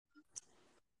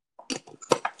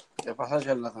¿Qué pasa,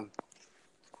 charlatán?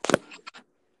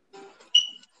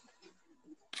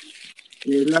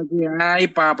 ¿Qué es la que hay,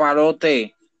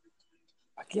 papalote?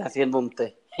 Aquí haciendo un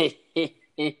té.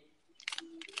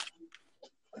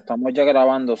 Estamos ya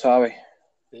grabando, ¿sabes?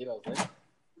 Sí, lo sé.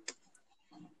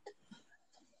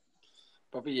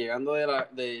 Papi, llegando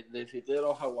del sitio de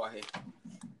los aguajes,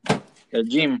 El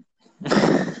gym.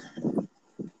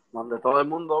 donde todo el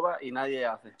mundo va y nadie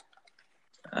hace.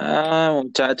 Ah,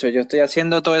 muchacho, yo estoy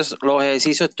haciendo todos los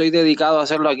ejercicios, estoy dedicado a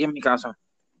hacerlo aquí en mi casa.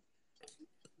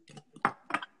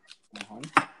 Ajá.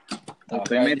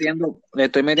 Le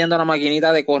estoy metiendo a la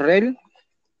maquinita de correr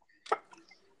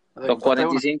los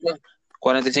 ¿Encontraste una?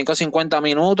 45, 50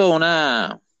 minutos,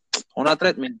 una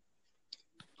treadmill.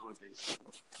 Okay.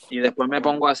 Y después me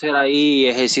pongo a hacer ahí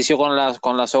ejercicio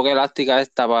con la soga elástica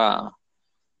esta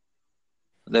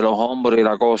de los hombros y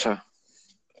la cosa.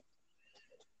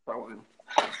 Está bueno.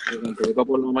 Me completo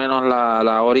por lo menos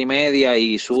la hora y media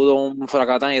y sudo un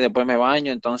fracatán y después me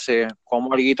baño, entonces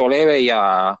como algo leve y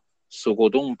a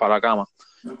sucutum para la cama.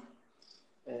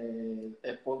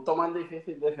 El punto más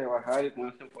difícil de rebajar y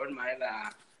ponerse en forma es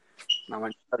la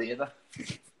maldita dieta.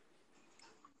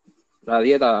 La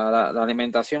dieta, la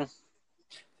alimentación.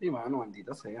 Sí, mano,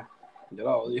 maldita sea. Yo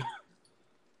la odio.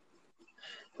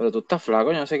 Pero tú estás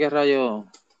flaco, yo no sé qué rayo.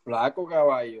 Flaco,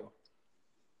 caballo.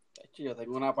 Hecho, yo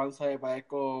tengo una panza de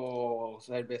parezco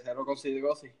cervecero con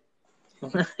cirrosis.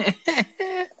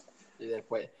 Y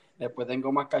después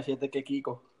tengo más cachete que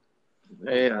Kiko.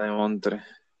 Era de montre.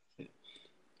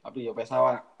 Papi, yo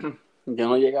pesaba, yo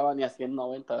no llegaba ni a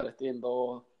 190, ahora estoy en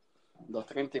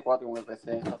 234 como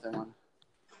empecé esta semana.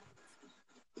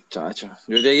 Chacho.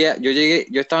 Yo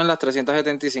estaba en las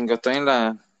 375, estoy en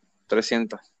las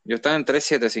 300. Yo estaba en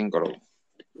 375, loco.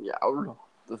 Diablo,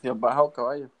 tú sí has bajado,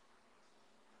 caballo.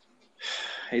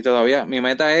 Y todavía, mi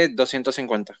meta es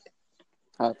 250.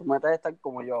 Ah, tu meta es estar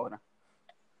como yo ahora.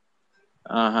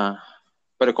 Ajá.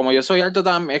 Pero como yo soy alto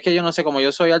también, es que yo no sé, como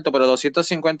yo soy alto, pero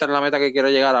 250 es la meta que quiero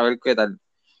llegar, a ver qué tal.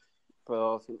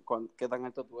 Pero, ¿qué tan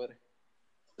alto tú eres?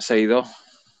 6'2".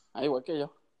 Ah, igual que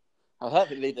yo. O sea,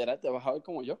 literal, te vas a ver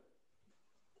como yo.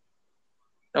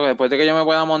 Luego, después de que yo me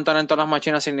pueda montar en todas las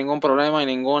máquinas sin ningún problema y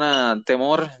ningún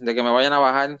temor de que me vayan a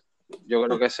bajar, yo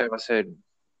creo que ese va a ser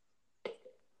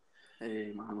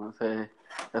Mano, eso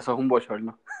es un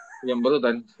bochorno. bien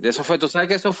brutal. De eso fue, tú sabes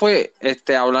que eso fue,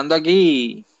 hablando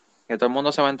aquí, que todo el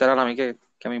mundo se va a enterar a mí que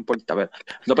me importa. Ver.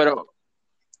 No, pero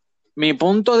mi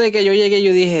punto de que yo llegué,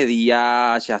 yo dije,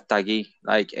 ya hasta aquí.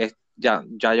 Like, ya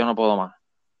yo no puedo más.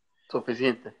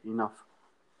 Suficiente, enough.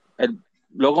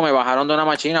 Luego me bajaron de una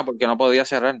máquina porque no podía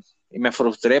cerrar. Y me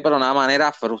frustré, pero de una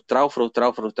manera frustrado.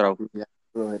 Ya,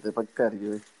 lo vete para el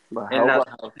Caribe. En Bajado, la,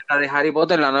 bajado. en la de Harry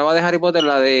Potter, la nueva de Harry Potter,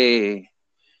 la de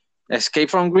Escape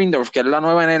from Gryffindor, que es la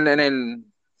nueva en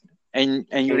Sí,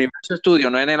 Universal Studios,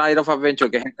 no en el Isle of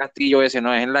Adventure, que es el castillo ese,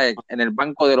 no, es en el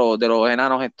banco de los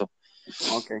enanos estos.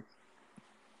 ok.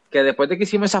 Que después de que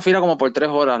hicimos esa fila como por 3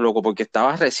 horas, loco, porque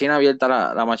estaba recién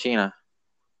abierta la máquina.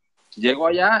 Llego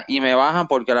allá y me bajan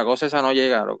porque la cosa esa no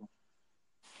llega, loco.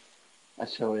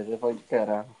 Acho, vete para el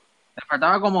carajo.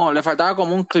 Le faltaba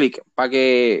como un clic para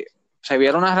que se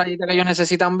viera una rayita que ellos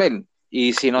necesitan ver.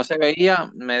 Y si no se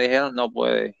veía, me dijeron no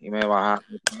puede. Y me bajaron.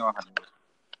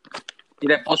 Y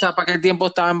la esposa para aquel tiempo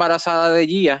estaba embarazada de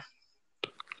Gia.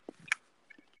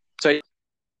 Soy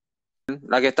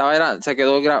la que se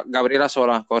quedó Gabriela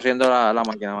sola, corriendo la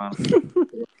máquina, mano.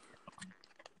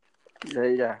 Ya,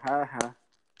 ya, ajá.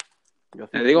 Yo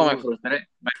Te soy digo, tú.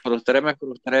 me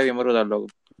frustré bien brutal, loco.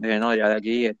 Dije, no, ya de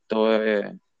aquí esto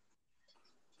es.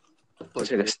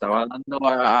 Se le estaba dando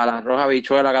a la roja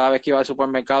habichuela cada vez que iba al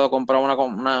supermercado a comprar una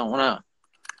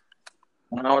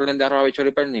orden de arroz habichuela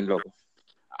y pernil, loco.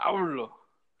 Hablo.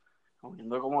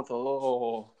 Comiendo como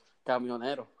todo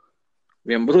camionero.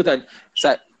 Bien brutal. O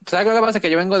sea, ¿sabes qué lo que pasa? Es que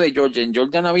yo vengo de Georgia. En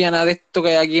Georgia no había nada de esto que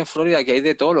hay aquí en Florida, que hay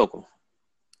de todo, loco.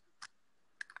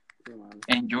 Sí, mano.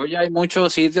 En Georgia hay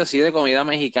muchos sitios así de comida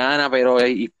mexicana, pero es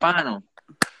hispano,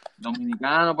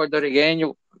 dominicano,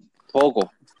 puertorriqueño,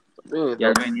 poco. Sí, Y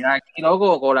al venir aquí,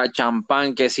 loco, con la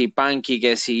champán, que si panqui,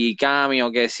 que si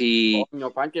camio, que si...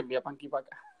 coño, Panqui, envía Panqui para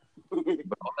acá.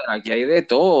 Brother, aquí hay de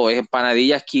todo, es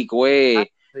empanadillas, Ah,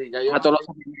 quicue, sí, ya yo a todos los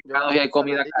conseguí, yo supermercados y conseguí hay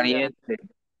comida panadilla, caliente.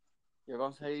 yo he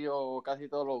conseguido casi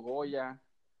todos los Goya,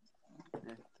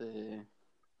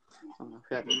 bueno,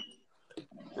 fíjate,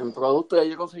 en productos ya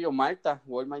yo he conseguido Malta,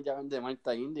 Walmart ya vende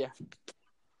Malta India.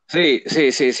 Sí,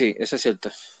 eso es cierto.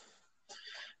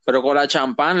 Pero con la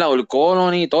champán, la Old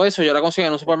Colony y todo eso, yo la conseguí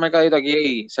en un supermercadito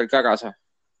aquí cerca de casa.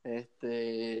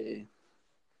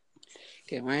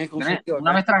 ¿Qué más he conseguido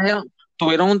Una acá? vez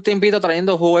tuvieron un tiempito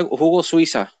trayendo jugo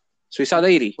Suiza. Suiza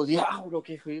Lady. Oh, diablo,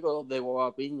 qué rico los de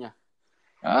boba piña.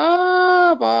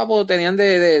 Ah, papo, tenían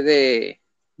de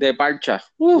parcha.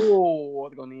 Uf,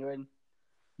 Otro nivel.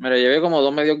 me lo llevé como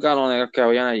 2 medios galones que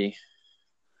habían allí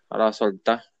para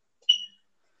soltar.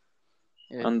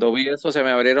 Cuando vi eso, se me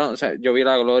abrieron, o sea, yo vi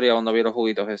la gloria cuando vi los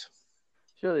juguitos eso.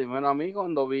 Yo dímelo a mí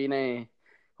cuando vi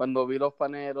los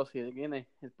paneros y de quién es,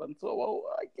 el pan sobao,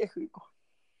 ay, qué rico.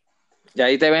 Y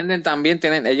ahí te venden también,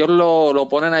 ellos lo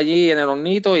ponen allí en el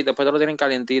hornito y después te lo tienen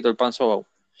calientito, el pan sobao.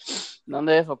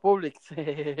 ¿Dónde es eso? Publix.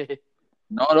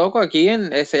 No, loco, aquí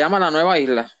se llama La Nueva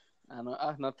Isla.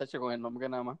 No está hecho con el nombre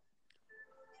nada más.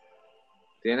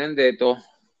 Tienen de todo.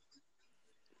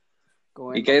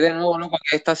 Con Y el que de nombre. nuevo, loco,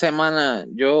 que esta semana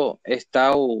yo he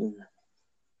estado.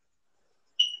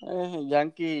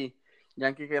 Yankee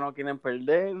que no quieren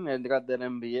perder, el draft del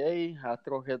NBA,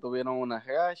 Astros que tuvieron una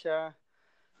racha,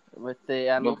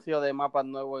 Yo, anuncio de mapas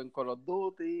nuevos en Call of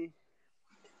Duty.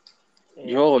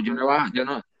 yo no he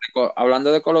bajado,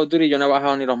 hablando de Call of Duty, yo no he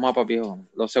bajado ni los mapas, viejo.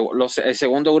 El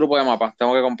segundo grupo de mapas,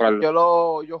 tengo que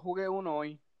comprarlo. Yo jugué uno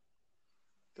hoy,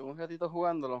 tuve un ratito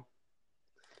jugándolo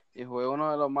y jugué uno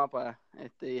de los mapas,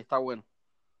 y está bueno.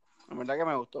 La verdad que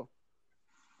me gustó.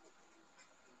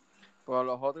 Pero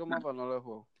los otros mapas no los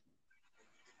juego.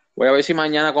 Voy a ver si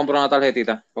mañana compro una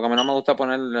tarjetita, porque a mí no me gusta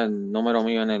poner el número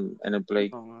mío en el Play.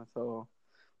 No, eso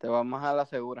te va más a la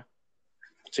segura.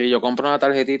 Sí, yo compro una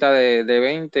tarjetita de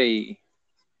 20 y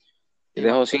Y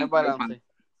dejo mantener 5 ahí balance.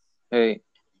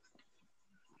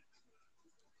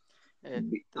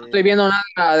 No estoy viendo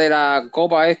nada de la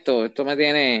Copa esto me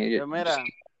tiene. Pues mira,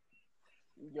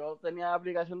 yo tenía la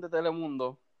aplicación de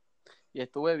Telemundo y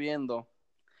estuve viendo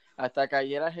hasta que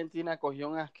ayer Argentina cogió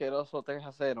un asqueroso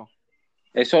 3-0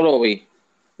 Eso lo vi.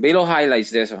 Vi los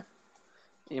highlights de eso.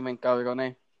 y me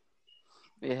encabroné.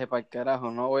 Y dije, para el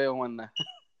carajo, no voy a jugar nada.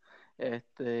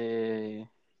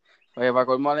 Oye, para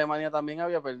colmo Alemania también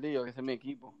había perdido, que ese es mi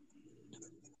equipo.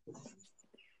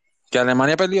 Que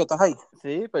Alemania perdió, ¿estás ahí?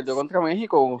 Sí, perdió contra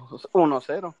México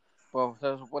 1-0. Pues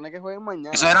se supone que jueguen Esos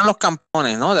mañana. eran los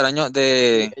campeones, ¿no? Del año Sí,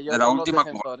 de ellos la son los última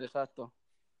Copa, defensores, exacto.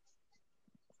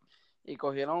 Y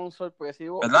cogieron un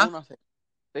sorpresivo ¿verdad? 1-0.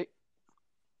 Sí,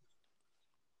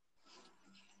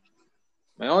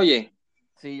 ¿Me oye?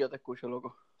 sí, yo te escucho,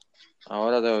 loco.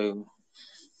 Ahora te oigo.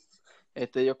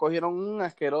 Ellos cogieron un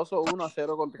asqueroso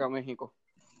 1-0 contra México.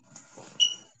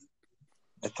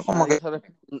 Esto como Nadie que. se lo-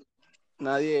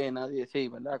 nadie, sí,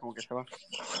 ¿verdad? Como que se va.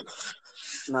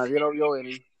 Nadie lo vio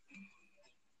venir.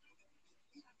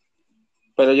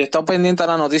 Pero yo he estado pendiente a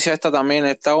la noticia esta también.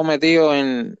 He estado metido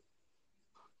en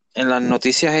las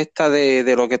noticias esta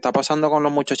de lo que está pasando con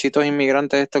los muchachitos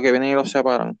inmigrantes estos que vienen y los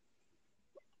separan.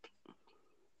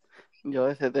 Yo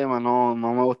de ese tema no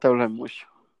me gusta hablar mucho.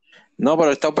 No, pero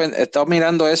he estado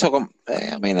mirando eso.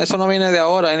 Mira, eso no viene de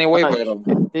ahora, anyway, Ay, pero.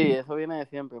 sí, eso viene de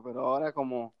siempre, pero ahora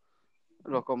como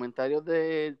los comentarios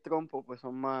del trompo pues se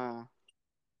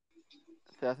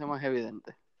hace más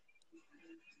evidente.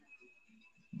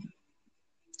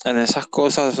 En esas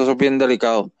cosas, eso es bien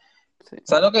delicado. Sí.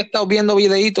 ¿Sabes lo que he estado viendo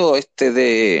videitos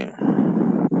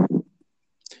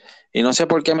y no sé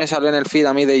por qué me sale en el feed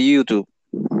a mí de YouTube,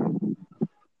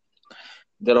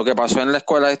 de lo que pasó en la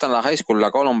escuela esta, en la high school, la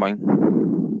Columbine?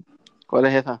 ¿Cuál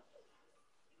es esa?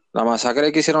 La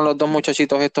masacre que hicieron los dos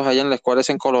muchachitos estos allá en la escuela es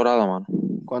en Colorado, mano.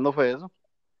 ¿Cuándo fue eso?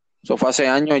 Eso fue hace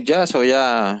años ya, eso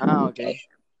ya, Ah, ok.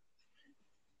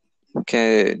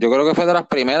 que yo creo que fue de las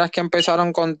primeras que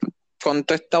empezaron con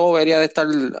toda esta bobería de estar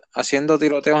haciendo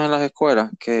tiroteos en las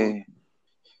escuelas, que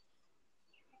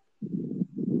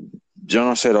yo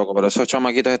no sé, loco, pero esos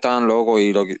chamaquitos estaban locos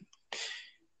y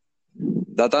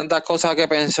da tantas cosas que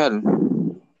pensar.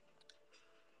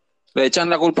 Le echan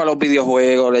la culpa a los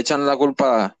videojuegos, le echan la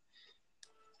culpa a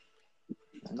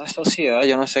la sociedad,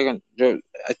 yo no sé,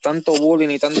 hay tanto bullying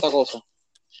y tanta cosa.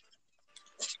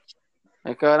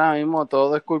 Es que ahora mismo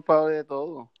todo es culpable de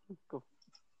todo. Tú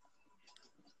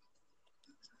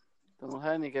no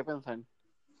sabes ni qué pensar.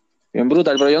 Bien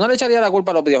brutal, pero yo no le echaría la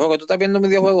culpa a los videojuegos. Tú estás viendo un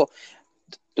videojuego,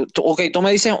 ok, tú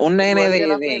me dices un nene Igual que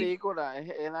las películas,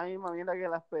 es la misma mierda que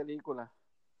las películas.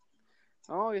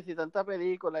 No, que si tanta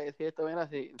película, que si esto, mira,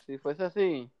 si fuese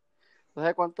así, no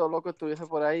sé cuánto loco estuviese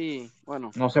por ahí.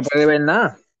 Bueno, no se puede ver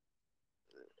nada.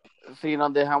 si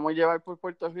nos dejamos llevar por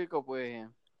Puerto Rico, pues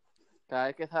cada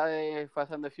vez que sale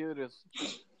Fast and the Furious,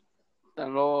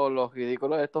 están los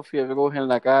ridículos de estos fiebros en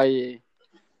la calle,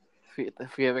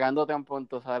 fiebrando tan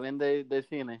pronto salen del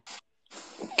cine.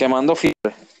 Quemando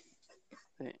fibra.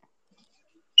 Sí,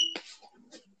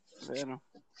 bueno.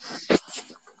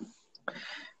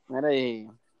 Mira, y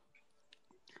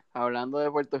hablando de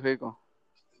Puerto Rico,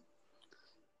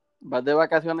 Vas de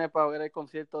vacaciones para ver el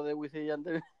concierto de Wisin y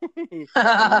Yandel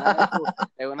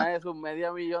en una de sus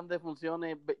media millón de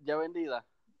funciones ya vendidas.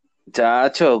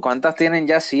 Chacho, ¿cuántas tienen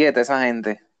ya? 7 esa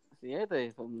gente.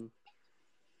 7, son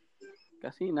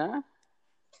casi nada.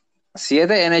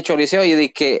 7 en el Choliseo y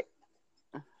de que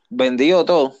vendido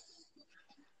todo.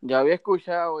 Yo había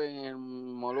escuchado en el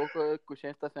Molusco, escuché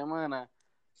esta semana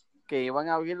que iban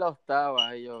a abrir la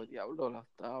octava. Y yo, diablo, la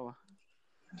octava.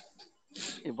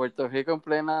 Y Puerto Rico en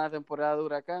plena temporada de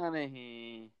huracanes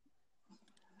y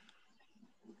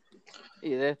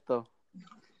de esto.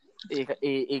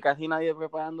 Y casi nadie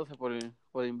preparándose por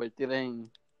invertir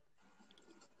En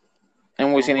en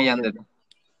un Wisin y Yandel. concierto.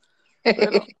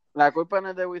 Pero la culpa no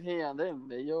es de Wisin y Yandel.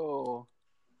 Ellos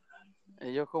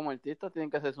como artistas tienen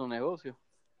que hacer su negocio.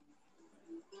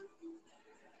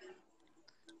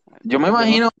 Yo me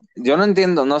imagino, yo no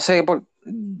entiendo, no sé cuál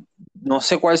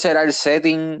será el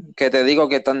setting que te digo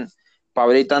que están para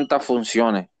abrir tantas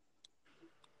funciones.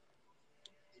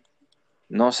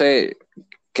 No sé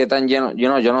qué tan lleno,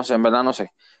 yo no sé, en verdad no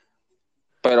sé.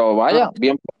 Pero vaya,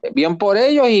 bien por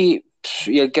ellos y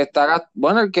el que está,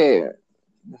 bueno,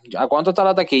 ¿a cuánto está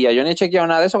la taquilla? Yo ni he chequeado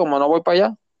nada de eso, como no voy para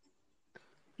allá.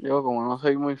 Yo como no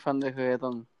soy muy fan de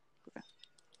reggaetón.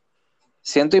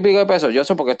 100 y pico de pesos, yo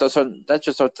sé, porque estos son, de hecho,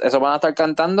 eso van a estar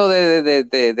cantando desde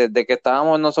que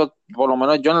estábamos nosotros, por lo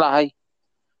menos yo en la high.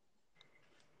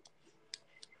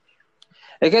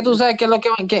 Es que tú sabes que es lo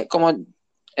como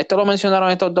esto lo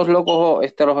mencionaron estos dos locos,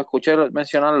 los escuché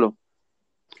mencionarlo,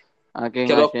 A quien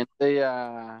que a los, Chente y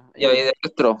ahí de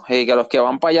nuestro, y que los que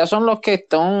van para allá son los que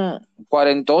están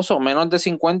cuarentosos, menos de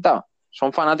 50,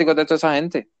 son fanáticos de toda esa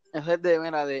gente. ese es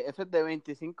de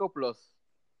 25 plus.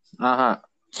 Ajá.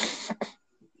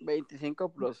 25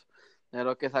 plus. De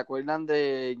los que se acuerdan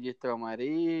de Gistro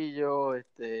Amarillo,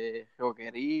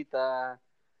 Roquerita.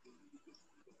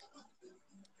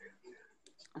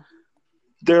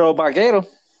 De los vaqueros,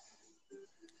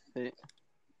 Sí,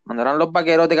 cuando eran los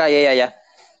vaqueros de calle allá,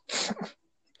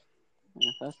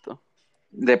 exacto.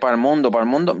 de para el mundo,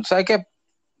 ¿sabes qué?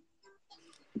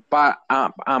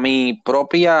 A mi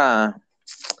propia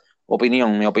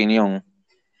mi opinión.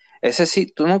 Ese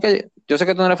sí, yo sé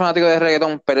que tú no eres fanático de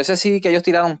reggaetón, pero ese CD que ellos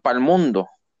tiraron para el mundo,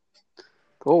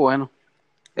 Estuvo bueno.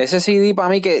 ese CD para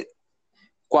mí que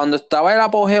cuando estaba el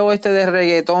apogeo este de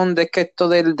reggaetón, de que esto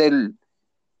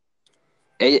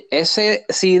ese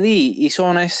CD hizo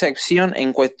una excepción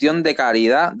en cuestión de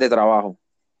calidad de trabajo,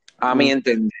 a mi Mm.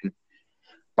 entender.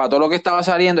 Para todo lo que estaba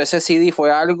saliendo, ese CD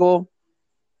fue algo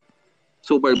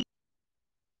súper. Las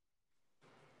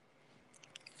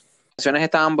canciones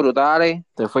estaban brutales.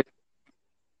 Te fue.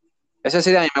 Ese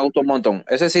CD a mí me gustó un montón.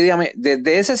 Ese CD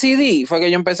desde ese CD fue que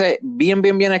yo empecé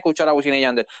bien a escuchar a Wisin y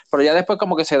Yandel. Pero ya después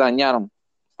como que se dañaron,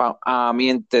 a mi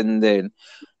entender.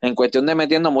 En cuestión de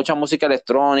metiendo mucha música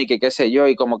electrónica y qué sé yo,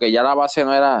 y como que ya la base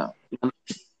no era.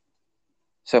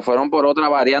 Se fueron por otra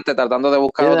variante tratando de Sí,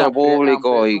 buscar otro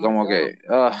público y como que.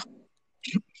 demasiado.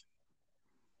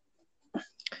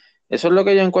 Eso es lo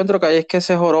que yo encuentro que ahí es que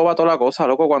se joroba toda la cosa,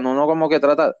 loco, cuando uno como que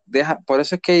por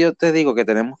eso es que yo te digo que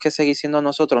tenemos que seguir siendo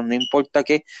nosotros, no importa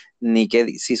qué, ni qué,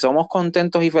 si somos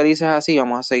contentos y felices así,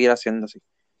 vamos a seguir haciendo así.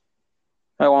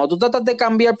 Pero cuando tú tratas de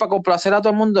cambiar para complacer a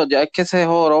todo el mundo, ya es que se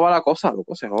joroba la cosa,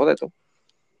 loco, se jode todo.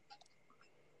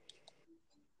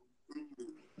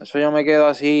 Eso yo me quedo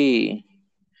así,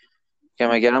 que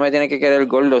me tiene que querer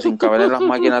gordo sin caber en las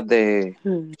máquinas de.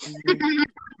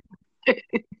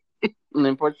 No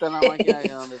importa la máquina que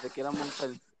donde te quieran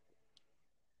montar.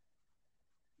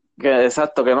 Que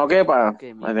exacto, que no quepa,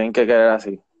 Qué me mierda. tienen que querer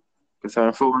así, que se me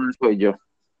enfocan soy yo.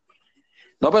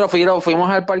 No, pero fuimos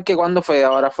al parque cuando fue,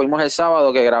 ahora fuimos el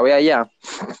sábado que grabé allá.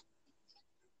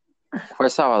 Fue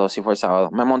el sábado, sí fue el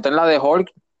sábado. Me monté en la de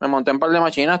Hulk, me monté en par de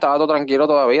machinas, estaba todo tranquilo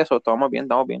todavía, eso, estamos bien,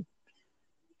 estamos bien.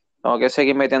 Tengo que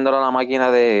seguir metiéndolo a la máquina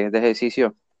de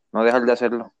ejercicio, no dejar de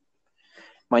hacerlo.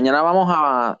 Mañana vamos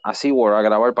a SeaWorld a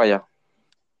grabar para allá.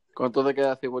 ¿Cuánto te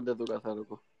quedas igual de tu casa,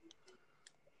 loco?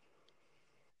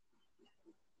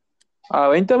 A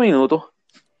 20 minutos.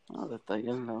 Ah, te está ahí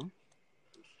al lado.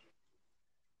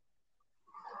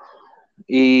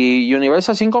 Y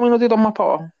Universal 5 minutitos más para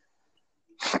abajo.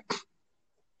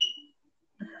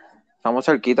 Estamos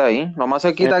cerquita ahí. Lo más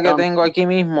cerquita que Está tengo aquí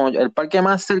mismo, el parque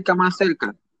más cerca,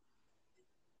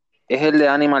 es el de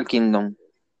Animal Kingdom,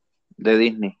 de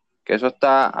Disney. Que eso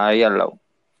está ahí al lado.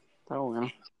 bueno.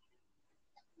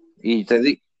 Y te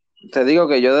digo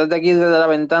que yo desde aquí, desde la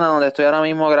ventana donde estoy ahora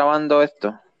mismo grabando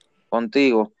esto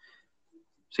contigo,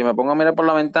 si me pongo a mirar por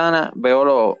la ventana,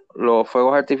 veo los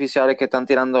fuegos artificiales que están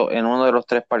tirando en uno de los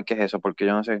 3 parques eso, porque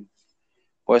yo no sé.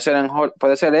 Puede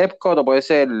ser Epcot o puede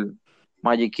ser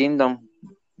Magic Kingdom.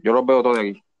 Yo los veo todos de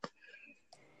aquí.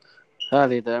 O sea,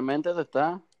 literalmente te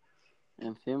está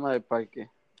encima del parque.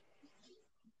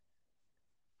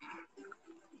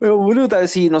 Pero brutal,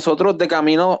 si nosotros de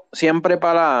camino siempre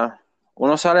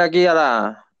uno sale aquí a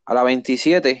la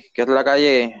 27, que es la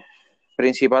calle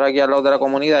principal aquí al lado de la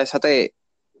comunidad, esa te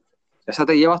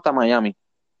lleva hasta Miami.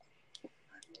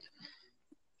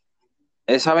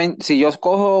 Si yo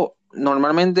cojo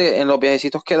normalmente en los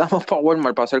viajecitos que damos para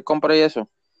Walmart para hacer compras y eso,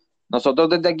 nosotros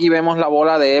desde aquí vemos la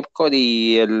bola de Epcot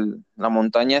y la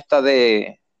montaña esta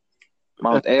de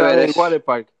Mount La del Everest, Water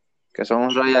Park, que son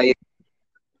un rayo ahí.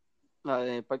 la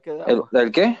del parque de ¿El, agua.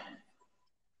 del qué?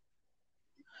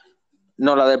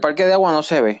 No, la del parque de agua no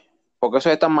se ve, porque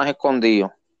esos están más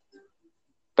escondidos.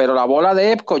 Pero la bola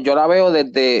de Epcot yo la veo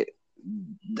desde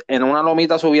en una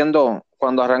lomita subiendo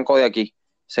cuando arranco de aquí.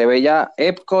 Se ve ya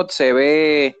Epcot, se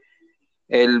ve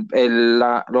en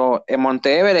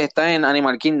Monte Everest está en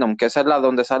Animal Kingdom, que esa es la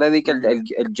donde sale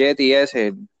el Yeti ese,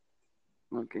 el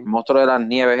Okay. monstruo de las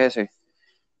nieves ese.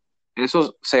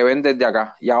 Esos se ven desde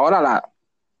acá. Y ahora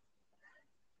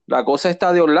la cosa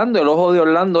está de Orlando, el ojo de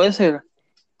Orlando ese,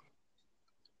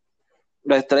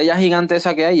 la estrella gigante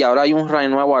esa que hay, y ahora hay un ray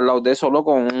nuevo al lado de eso,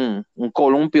 loco, un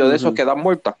columpio de esos que dan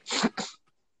vueltas.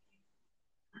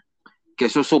 Que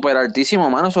eso es súper altísimo,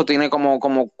 mano. Eso tiene como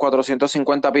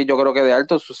 450 pies, yo creo que de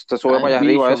alto. Eso te sube Ay, para allá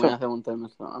arriba bicho, me eso. hace montarme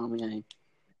eso a mí ahí.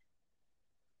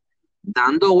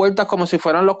 Dando vueltas como si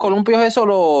fueran los columpios, eso,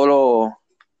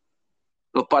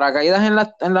 los paracaídas en las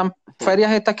Sí,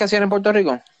 ferias estas que hacían en Puerto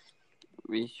Rico.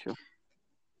 bicho.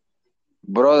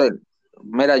 Brother,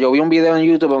 mira, yo vi un video en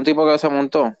YouTube de un tipo que se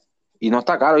montó. Y no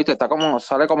está caro, ¿viste?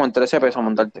 Sale como en 13 pesos No,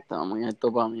 montarte. estaba muy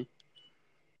alto para mí.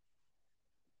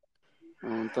 Me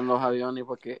monto en los aviones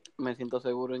porque me siento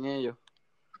seguro en ellos.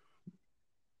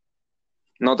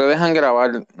 No te dejan grabar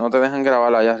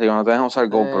allá arriba, no te dejan usar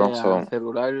GoPro.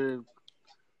 Celular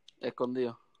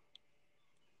escondido.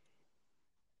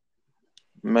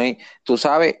 Tú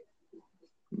sabes,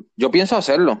 yo pienso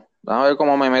hacerlo. Vamos a ver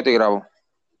cómo me meto y grabo.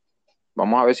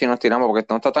 Vamos a ver si nos tiramos, porque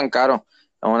esto no está tan caro.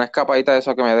 Es una escapadita de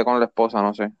eso que me dé con la esposa,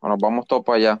 no sé. O nos vamos todos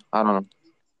para allá. I don't know.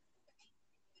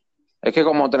 Es que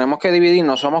como tenemos que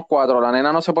dividirnos, somos cuatro. La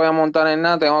nena no se puede montar en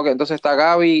nada. Entonces está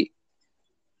Gaby,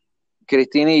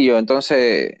 Cristina y yo.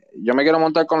 Entonces, yo me quiero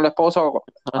montar con la esposa.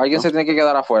 Alguien Esto, se tiene que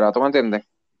quedar afuera, ¿tú me entiendes?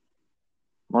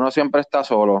 Uno siempre está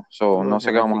solo. No porque sé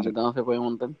qué la vamos a hacer. chiquita no se puede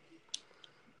montar.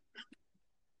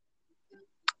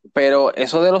 Pero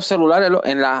eso de los celulares,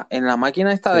 en la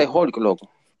máquina esta de Sí. Hulk, loco.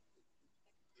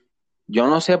 Yo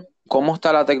no sé cómo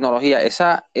está la tecnología.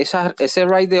 Ese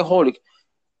ride de Hulk.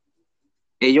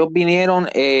 Ellos vinieron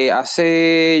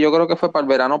yo creo que fue para el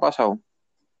verano pasado.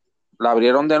 La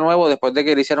abrieron de nuevo después de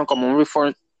que le hicieron como un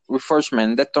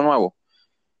refurbishment de esto nuevo.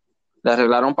 Le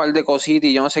arreglaron un par de cositas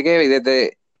y yo no sé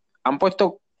qué. Han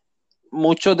puesto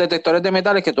muchos detectores de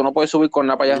metales que tú no puedes subir con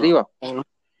nada para allá No. arriba.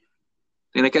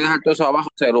 Tienes que dejar todo eso abajo.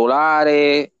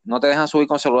 Celulares, no te dejan subir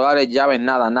con celulares, llaves,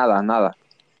 nada, nada, nada.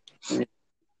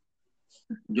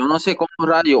 Yo no sé cómo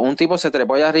rayo, un tipo se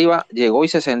trepó allá arriba, llegó y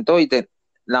se sentó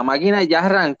la máquina ya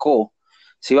arrancó.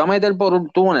 Se iba a meter por un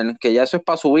túnel, que ya eso es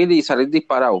para subir y salir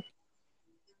disparado.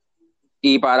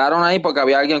 Y pararon ahí porque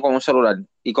había alguien con un celular.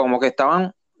 Y como que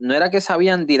no era que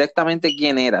sabían directamente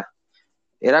quién era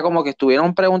como que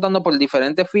estuvieron preguntando por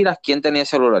diferentes filas quién tenía el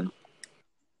celular.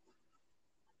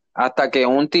 Hasta que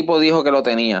un tipo dijo que lo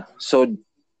tenía.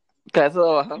 Que eso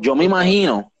de bajar Yo me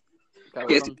imagino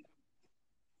que cabrón.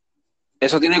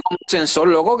 eso tiene como un sensor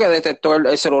loco que detectó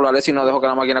el celular y no dejó que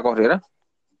la máquina corriera.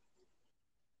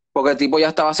 Porque el tipo ya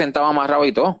estaba sentado amarrado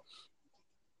y todo.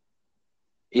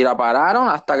 Y la pararon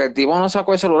hasta que el tipo no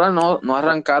sacó el celular, no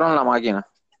arrancaron la máquina.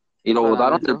 Y lo Para mí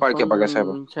botaron del eso parque para que sepa.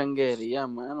 son changuerías,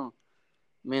 mano.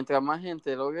 Mientras más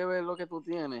gente logre ver lo que tú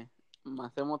tienes,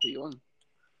 más se motivan.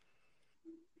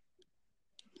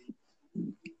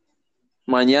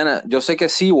 Mañana, yo sé que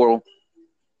SeaWorld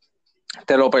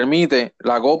te lo permite,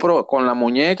 la GoPro con la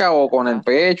muñeca o con el Ajá.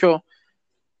 pecho.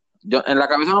 En la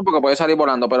cabeza no, porque puede salir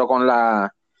volando, pero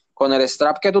con el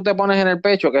strap que tú te pones en el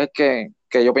pecho, que es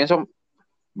que yo pienso,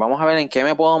 vamos a ver en qué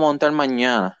me puedo montar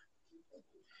mañana.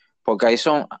 Porque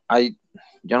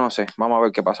yo no sé, vamos a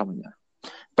ver qué pasa mañana.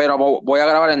 Pero voy a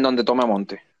grabar en donde tome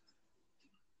monte.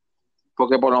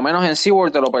 Porque por lo menos en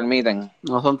SeaWorld te lo permiten.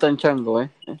 No son tan changos,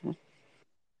 ¿eh?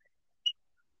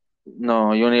 No,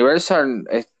 Universal,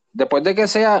 después de que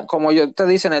sea, como yo te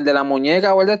dicen, el de la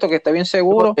muñeca o el de esto, que esté bien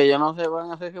seguro, Porque ellos no se van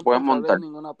a hacer puedes responsables de montar.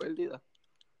 ninguna pérdida.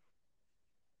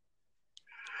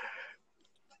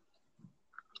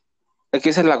 Es que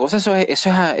esa es la cosa, eso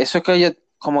es que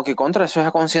como que contra eso es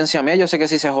a conciencia mía. Yo sé que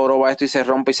si se joroba esto y se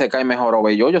rompe y se cae, me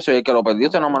jorobé yo. Yo soy el que lo perdió,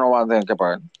 usted no me Ajá. lo va a tener que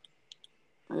pagar.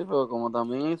 Sí, pero como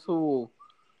también hay su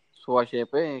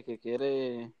HP que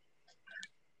quiere.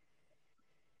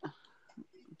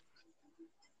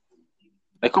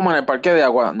 Es como en el parque de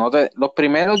agua. Los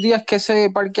primeros días que ese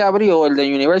parque abrió, el de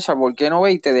Universal, ¿por qué no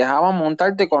ve? Y te dejaban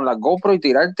montarte con la GoPro y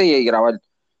tirarte y grabar.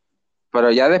 Pero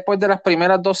ya después de las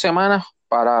primeras 2 semanas,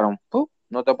 pararon.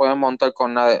 No te pueden montar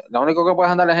con nada. Lo único que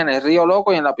puedes andar es en el río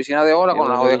loco y en la piscina de ola Qué con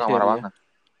la jodida cámara, porquería. banda.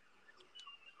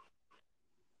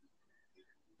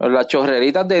 Pero las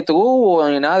chorreritas de tubo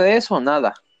ni nada de eso,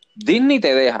 nada. Disney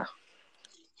te deja.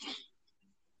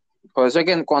 Por eso es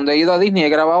que cuando he ido a Disney he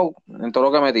grabado en todo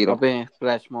lo que me tiro. Papi,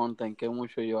 Splash Mountain, que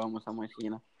mucho yo amo esa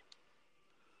máquina.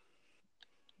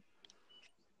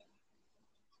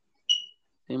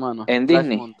 Sí, mano, En Splash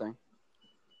Disney. Mountain.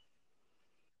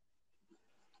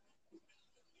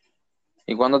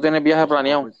 ¿Y cuándo tienes viaje Eso para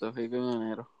planeado? Puerto Rico en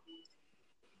enero.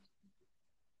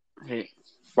 Sí,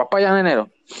 ¿Vas para allá en enero?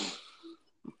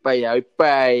 para allá y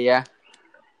para allá.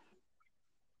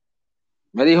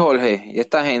 Me dijo Jorge, y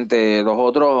esta gente, los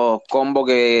otros combos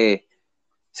que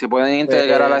se pueden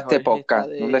integrar a Pues este Jorge está podcast,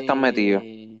 ¿dónde están metidos?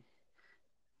 de.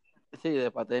 Sí,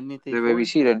 de Paternity De Full.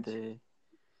 Babysitter.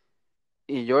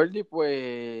 Y Jordi,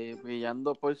 pues,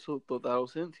 brillando por su total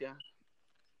ausencia.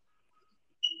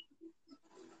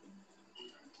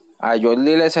 A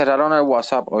Jordi le cerraron el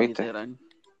WhatsApp, ¿oíste? Literal.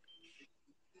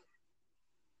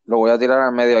 Lo voy a tirar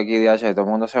al medio aquí de H, todo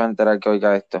el mundo se va a enterar que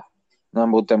oiga esto. No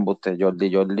embuste, embuste.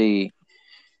 Jordi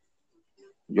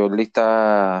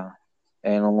está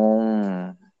en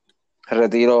un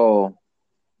retiro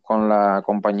con la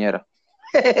compañera.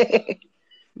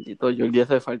 Y todo Jordi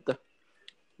hace falta.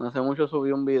 No hace mucho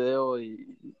subí un video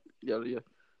y ya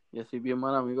soy bien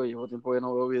mal amigo. Llevo tiempo que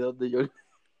no veo videos de Jordi.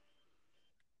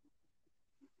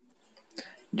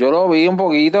 Yo lo vi un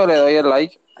poquito, le doy el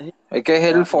like. Ay, Es que es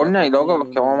el ya Fortnite, Fortnite loco.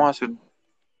 bien ¿Qué vamos duro. a hacer?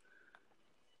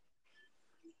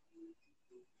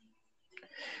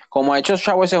 Como ha hecho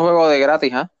Chavo ese juego de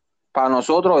gratis, ¿ah? Para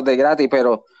nosotros es de gratis,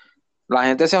 pero la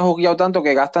gente se ha jugueado tanto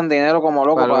que gastan dinero como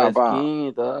loco Para para... los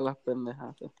skins y todas las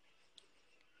pendejas.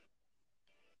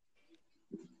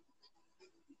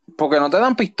 Porque no te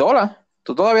dan pistolas.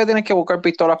 Tú todavía tienes que buscar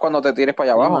pistolas cuando te tires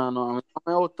para allá Sí, abajo. mano, a mí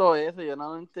no me gustó eso. Yo no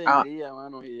lo Ah, entendía,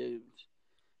 mano.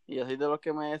 Y así de los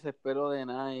que me desespero de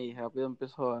nada y rápido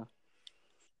empiezo a.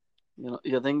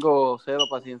 Yo tengo cero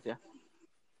paciencia.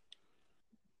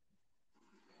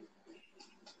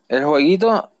 el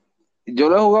jueguito, yo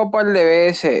lo he jugado un par de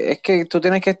veces. Es que tú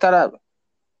tienes que estar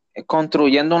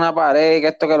construyendo una pared, que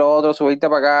esto, que lo otro, subirte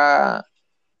para acá.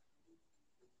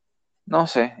 No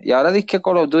sé. Y ahora dices que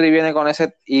Call of Duty viene con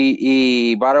ese...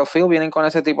 Y Battlefield vienen con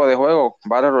ese tipo de juego,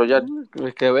 Battle Royale.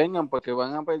 Pues que vengan porque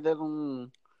van a perder un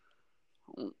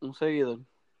seguidor.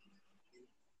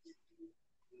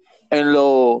 En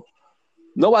lo...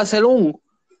 No va a ser un...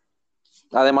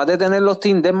 Además de tener los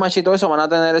Team Deathmatch y todo eso,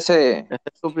 Es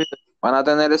estúpido. van a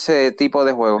tener ese tipo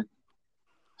de juego.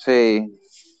 Sí,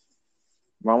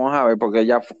 vamos a ver, porque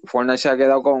ya Fortnite se ha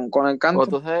quedado con el O canto.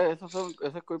 tú sabes, eso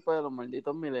es culpa de los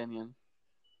malditos millennials.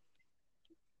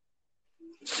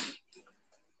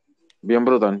 Bien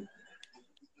brutal.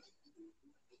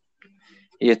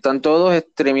 Y están todos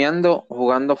streameando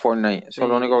jugando Fortnite. Eso es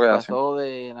lo Sí, único que hacen. pasó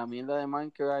de la mierda de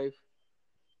Minecraft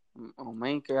o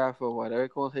Minecraft o whatever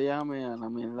como se llame a la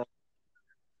mierda.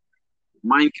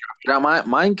 Minecraft.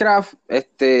 Minecraft,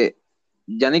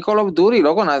 ya ni Call of Duty,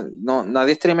 loco.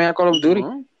 Nadie streamea Call of Duty.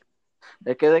 No,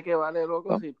 es que de qué vale,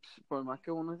 loco, ¿No? si por más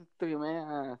que uno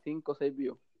streamea 5 o 6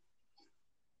 views.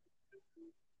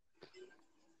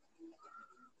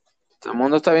 Todo el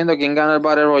mundo está viendo quién gana el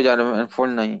Battle Royale en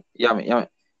Fortnite.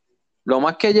 Lo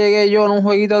más que llegué yo en un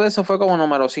jueguito de eso fue como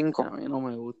número A 5. mí no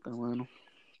me gusta, mano.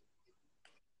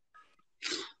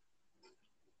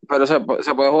 Pero se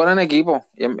puede jugar en equipo.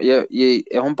 Y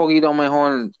es un poquito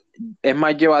mejor. Es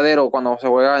más llevadero cuando se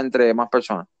juega entre más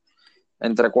personas.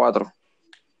 Entre cuatro.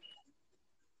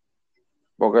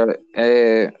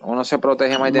 Porque uno se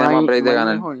protege más y tiene más break de Más y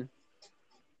ganar. mejor.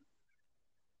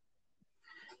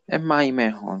 Es más y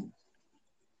mejor.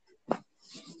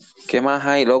 ¿Qué más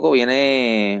hay, loco?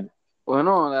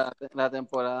 Bueno, la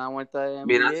temporada muerta de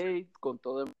Viene NBA con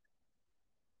todo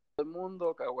el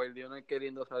mundo, Kawhi Leonard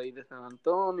queriendo salir de San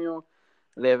Antonio,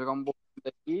 LeBron buscando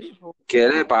equipo. ¿Qué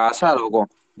le pasa, loco?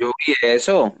 Yo vi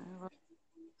eso.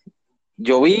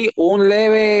 Yo vi un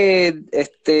leve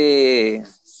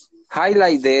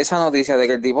highlight de esa noticia de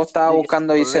que el tipo estaba Sí, que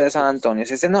buscando los irse de San Lakers. Antonio.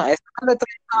 Ese no, ese no le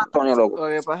trae a San Antonio, loco. Lo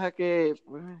que pasa es que,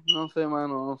 pues, no sé,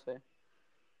 mano, no sé.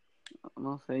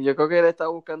 No sé. Yo creo que él está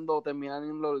buscando terminar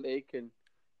en los Lakers.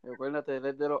 Recuérdate, él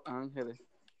es de Los Ángeles.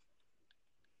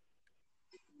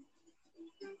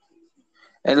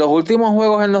 En los últimos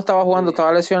juegos él no estaba jugando, Sí.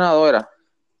 estaba lesionado, era.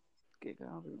 Qué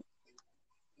cabrón.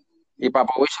 Y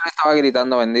Papovich le estaba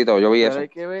gritando bendito, yo vi Pero eso. hay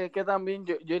que ver que también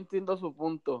yo entiendo su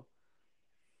punto.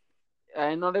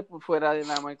 A él no le, fuera de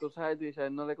la Microsoft, a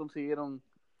él no le consiguieron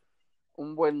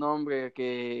un buen nombre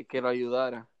que lo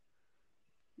ayudara.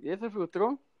 Y él se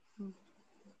frustró.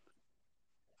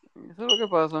 Eso es lo que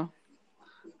pasa.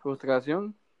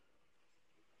 Frustración.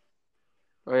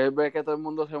 Pues él ve que todo el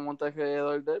mundo se monta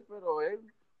alrededor de él, pero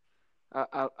él,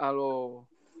 a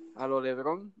lo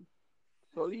LeBron,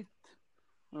 solito.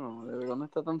 No, LeBron no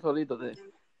está tan solito.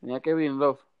 Tenía Kevin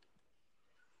Love.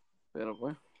 Pero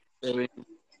pues, Kevin,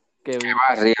 Kevin,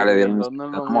 Barriga le Kevin dieron. Love no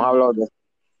es lo Hemos mismo. hablado de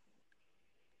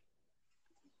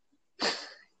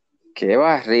qué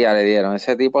barriga le dieron.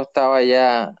 Ese tipo estaba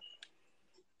ya.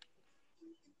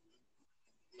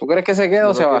 ¿Tú crees que se queda Yo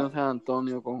o se lo quiero va? en San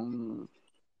Antonio con...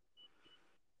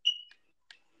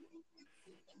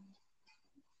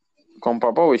 Con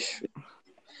Papovich.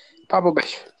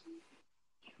 Papovich.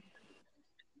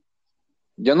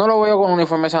 Yo no lo veo con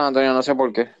uniforme de San Antonio, no sé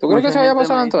por qué. ¿Tú crees que Mucha se vaya para gente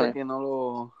San me dice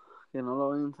Antonio? que no lo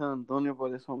ven en San Antonio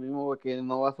por eso mismo, porque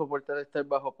no va a soportar estar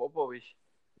bajo Popovich.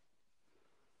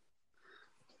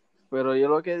 Pero yo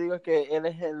lo que digo es que él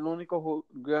es el único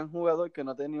gran jugador que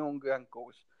no ha tenido un gran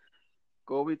coach.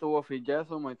 Kobe tuvo a Phil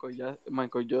Jackson,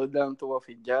 Michael Jordan tuvo a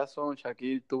Phil Jackson,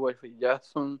 Shaquille tuvo a Phil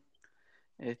Jackson,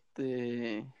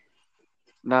 este,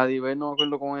 Larry no me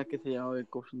acuerdo cómo es que se llama el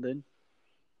coach de él.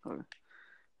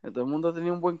 Todo el mundo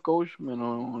tenía un buen coach,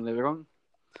 menos LeBron.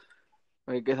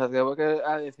 El que se atreva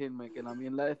a decirme que la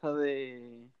mierda esa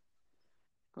de,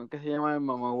 ¿cómo es que se llama el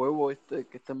mamahuevo este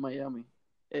que está en Miami?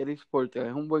 Eric Spoelstra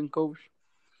es un buen coach,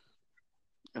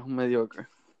 es un mediocre.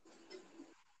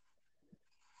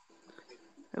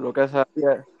 Es lo que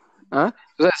sabía. ¿Ah?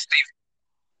 Entonces,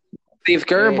 Steve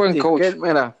Kerr es buen Steve coach. Kerr,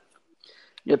 mira,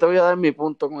 yo te voy a dar mi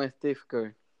punto con Steve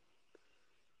Kerr.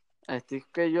 A Steve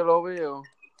Kerr yo lo veo.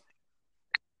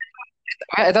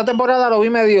 Esta temporada lo vi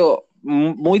medio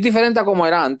muy diferente a como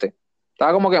era antes.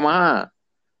 Estaba como que más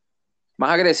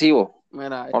agresivo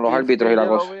Mira, con los Steve árbitros y Kerr la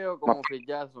yo lo cosa. veo Más- como Phil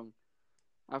Jackson.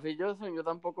 A Phil Jackson yo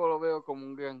tampoco lo veo como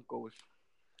un gran coach.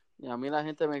 Y a mí la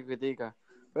gente me critica.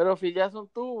 Pero Phil Jackson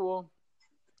tuvo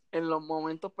en los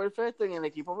momentos perfectos, en el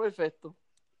equipo perfecto.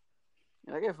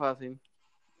 Mira qué fácil.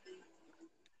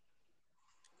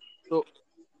 Tu-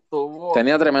 Tuvo,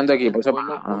 Tenía tremendo equipo. Eso, estuvo en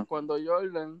los Bulls ajá. cuando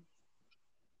Jordan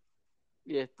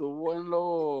y estuvo en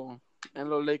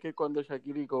los Lakers cuando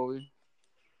Shaquille y Kobe.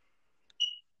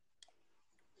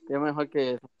 Qué mejor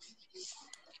que eso.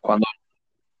 Cuando,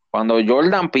 cuando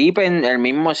Jordan Pippen, el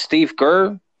mismo Steve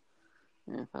Kerr,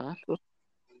 Exacto.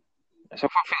 eso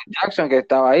fue Phil Jackson que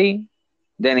estaba ahí.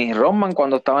 Dennis Rodman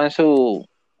cuando estaba en su.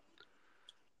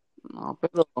 No,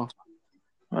 pero,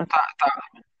 No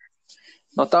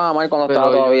no estaba mal cuando estaba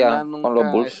pero todavía Jordan con los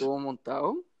nunca Bulls. estuvo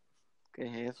montado. ¿Qué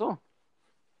es eso?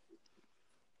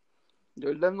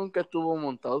 Jordan nunca estuvo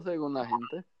montado según la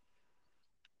gente.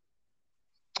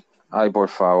 Ay, por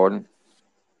favor.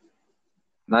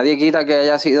 Nadie quita que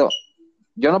haya sido.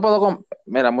 Yo no puedo.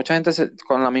 Mira, mucha gente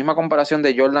con la misma comparación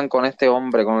de Jordan con este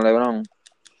hombre, con LeBron.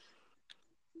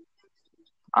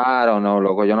 I don't know,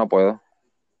 loco, yo no puedo.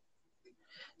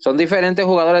 Son diferentes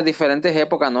jugadores, diferentes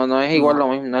épocas, no es igual No,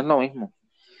 lo mismo, no es lo mismo.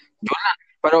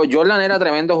 Pero Jordan era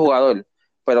tremendo jugador,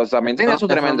 pero también tenía su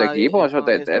tremendo equipo. eso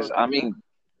nadie se lo A quita. mí,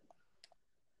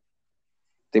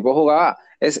 tipo jugaba.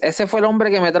 Ese fue el hombre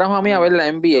que me trajo a mí a ver No, la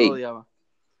yo lo NBA. odiaba.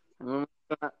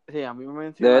 Sí, a mí me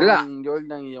De verdad. mencionaban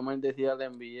Jordan y yo me decía la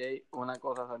NBA una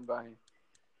cosa salvaje.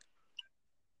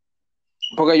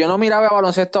 Porque yo no miraba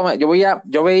baloncesto, yo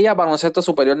veía baloncesto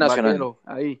superior nacional. Vaquero,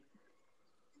 ahí.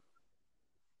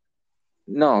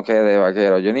 No, que de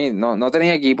vaquero. Yo no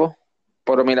tenía equipo.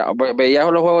 Pero mira, veía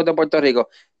los juegos de Puerto Rico.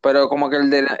 Pero como que el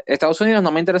de Estados Unidos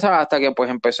no me interesaba hasta que pues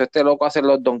empezó este loco a hacer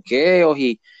los donkeos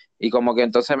y como que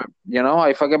entonces,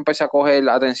 ahí fue que empecé a coger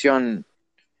la atención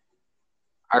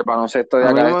al baloncesto de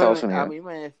acá de Estados A Unidos. mí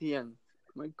me decían,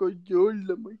 Michael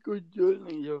Jordan.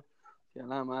 Y yo, sea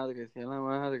la madre.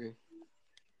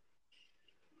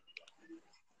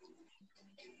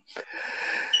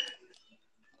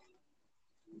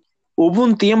 Hubo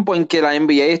un tiempo en que la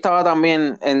NBA estaba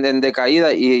también en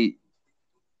decaída y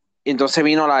entonces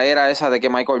vino la era esa de que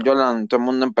Michael Jordan, todo el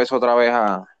mundo empezó otra vez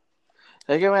a.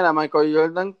 Es que mira, Michael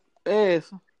Jordan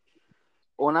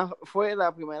fue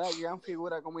la primera gran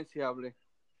figura comerciable.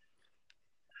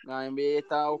 La NBA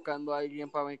estaba buscando a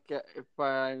alguien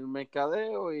para el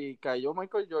mercadeo y cayó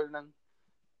Michael Jordan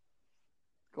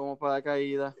como para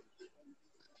caída.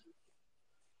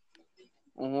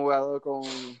 un jugador con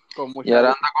Y mucha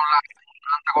ahora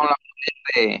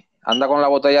anda con la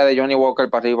botella de Johnny Walker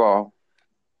para arriba abajo.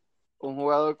 un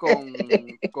jugador con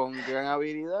gran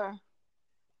habilidad,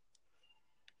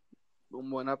 con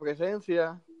buena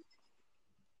presencia,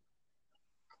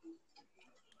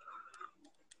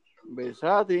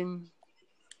 versátil.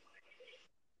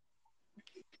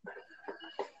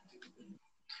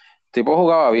 El tipo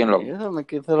jugaba bien, Y loco. eso no es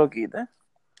que se lo quita.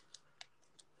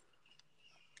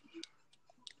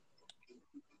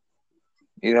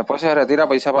 Y después se retira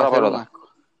para irse Va para a la ser un pelota.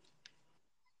 asco.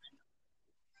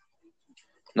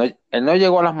 No, él no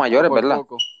llegó a las No, mayores, por ¿verdad?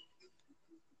 poco.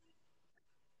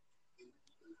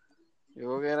 Yo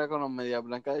creo que era con los Medias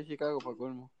Blancas de Chicago, para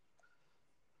colmo.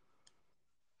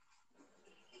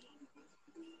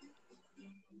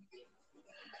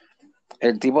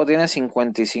 El tipo tiene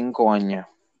 55 años.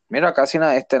 Mira,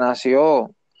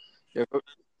 nació, Yo creo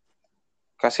que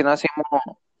casi nacimos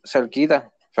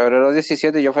cerquita. Febrero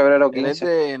 17 y yo febrero él es 15.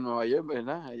 de Nueva York,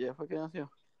 ¿verdad? Allá fue que nació.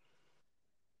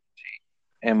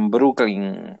 En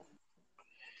Brooklyn.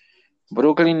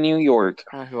 Brooklyn, New York.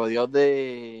 Ah, rodeado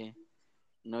de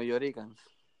New Yorkers.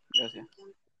 Gracias.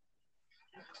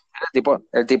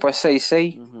 El tipo es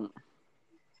 6'6". Ujú.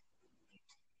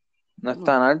 No es Bueno,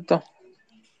 tan alto.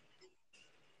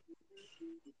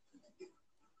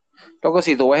 Loco,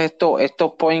 si tú ves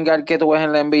estos point guard que tú ves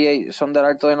en la NBA son del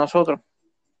alto de nosotros.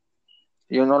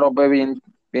 Y uno los ve bien,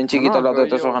 bien bueno, chiquitos al lado de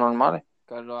todos esos Arroyo, anormales.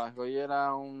 Carlos Arroyo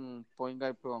era un point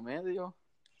guard promedio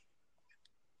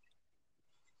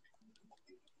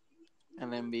en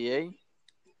la NBA.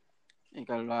 Y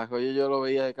Carlos Arroyo yo lo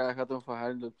veía de cada rato en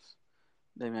Fajardo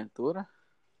de mi altura.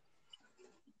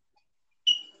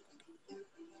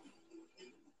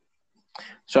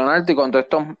 Son altos y con todos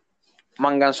estos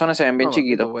manganzones se ven bien No, papi,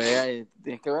 chiquitos. tú ves,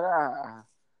 tienes que ver a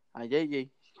JJ.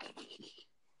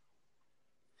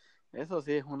 Eso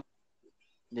sí es una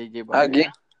JJ Aquí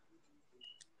Barea.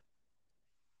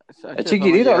 es Sacho, eso no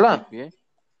chiquitito, llega a 6 ¿verdad? pies.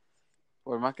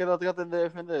 Por más que lo traten de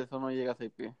defender, eso no llega a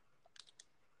 6 pies.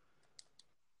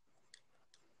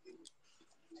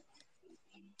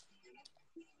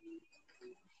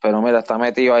 Pero mira, está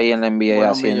metido ahí en la NBA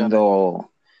Buenos millones.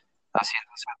 haciendo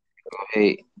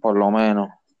por lo menos.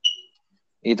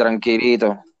 Y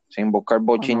tranquilito, sin buscar Ah, no,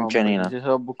 bochinche ni hombre, nada. si se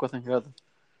los busco sin gato.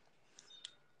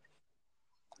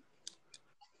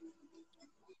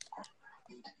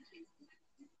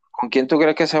 ¿Con quién tú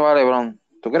crees que se va LeBron?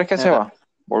 ¿Tú crees que se Mira, va?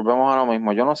 Volvemos a lo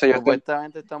mismo. Yo no sé,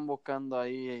 supuestamente están buscando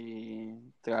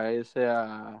ahí traerse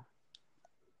a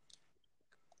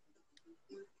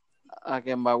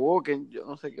Kemba Walker. Yo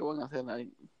no sé qué van a hacer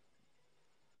ahí.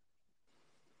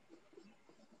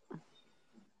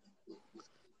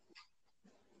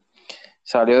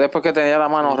 salió después que tenía la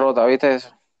mano Sí. rota, ¿viste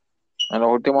eso? En los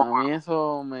últimos A mí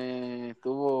eso me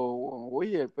estuvo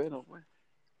oye, pero pues,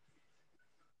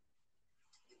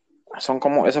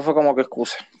 eso fue como que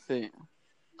excusa. sí.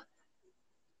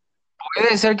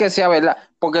 Puede ser que sea verdad,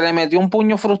 porque le metió un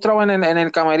puño frustrado en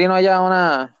el camerino allá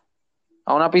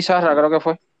a una pizarra, creo que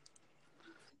fue.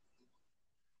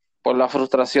 Por la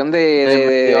frustración del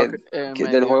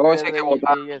juego Mediocre ese que de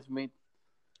botaron. J.J. Smith.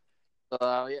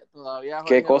 Todavía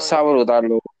Qué Jorge lo cosa decía. brutal,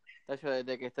 loco. Tacho,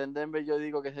 desde que está en Denver yo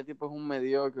digo que ese tipo es un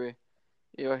mediocre.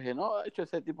 Y yo dije, no, de hecho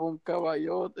ese tipo es un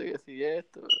caballote, que si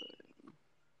esto.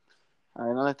 A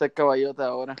ver dónde está el caballote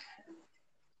ahora.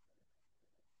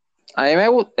 A mí me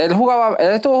gusta, él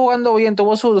estuvo jugando bien,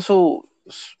 tuvo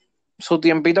su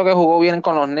tiempito que jugó bien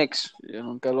con los Knicks. Yo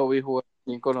nunca lo vi jugar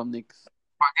bien con los Knicks.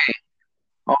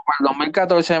 Como para el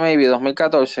 2014, maybe,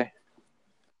 2014.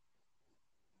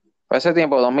 Fue ese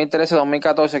tiempo, 2013,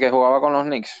 2014, que jugaba con los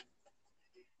Knicks.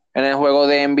 En el juego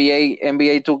de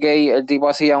NBA 2K, el tipo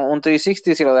hacía un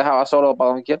 360 y si lo dejaba solo para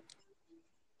donde quiera.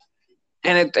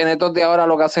 En estos de ahora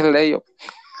lo que hace es Leyo.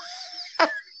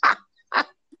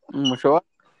 Mucho va.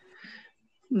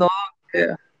 No,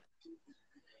 yeah.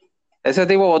 Ese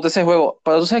tipo botó ese juego.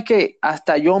 Pero tú sabes que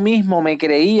hasta yo mismo me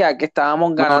creía que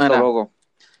estábamos No, ganando, era. loco.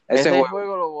 Ese Ese juego.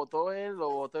 juego lo votó él, lo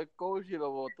votó el coach y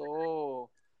lo votó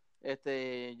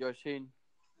Yoshin.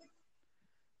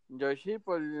 Yoshi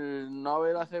por no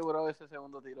haber asegurado ese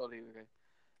segundo tiro libre.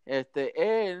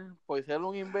 Él, por ser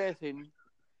un imbécil,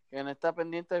 que no está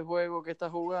pendiente del juego que está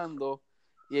jugando,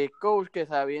 y el coach que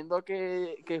sabiendo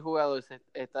que el jugador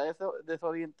está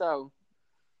desorientado, No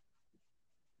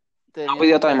teniendo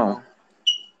pidió un timeout. timeout.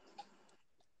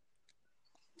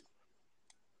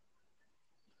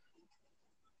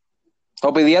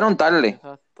 Lo pidieron tarde.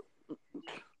 Exacto.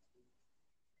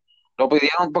 Lo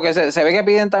pidieron porque se ve que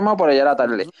piden timeout, pero ya era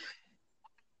tarde. Ujú.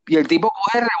 Y el tipo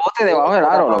coge el rebote debajo del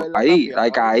Era aro, para loco. haberlo Ahí,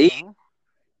 cambiado, ahí. ajá.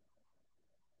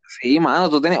 Sí, mano,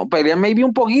 tú tenías, pelear maybe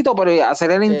un poquito, pero hacer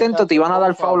el intento te Exacto, iban a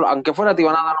dar foul, aunque fuera te pero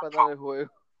iban a no dar un empatar foul. el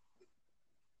juego.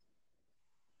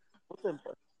 Lo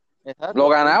Exacto, sí.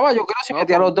 ganaba, yo creo, si No,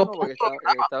 metía por los dos uno, porque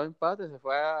puntos. estaba empate, se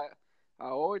fue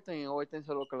a overtime y en overtime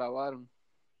se lo clavaron.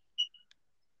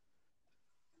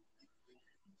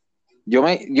 Yo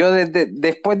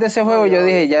después de ese No, juego, ya yo lo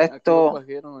dije, dicen, aquí los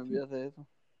cogieron en vías de eso.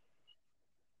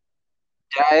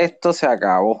 ya esto se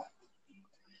acabó.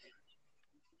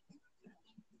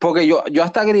 Porque yo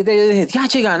hasta grité, yo dije,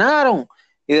 ¡Tiache, ganaron!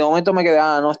 Y de momento me quedé,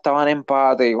 no, estaban en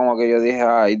empate. Y como que yo dije,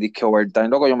 ay, dije overtime.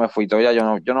 Loco, yo me fui todavía, yo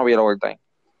no vi el overtime.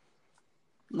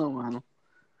 No, mano.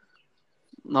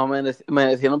 No,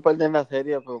 merecieron perder la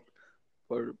serie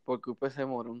por culpa de ese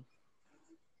morón.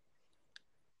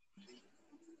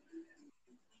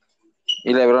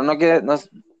 Y LeBron no quiere,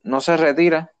 no se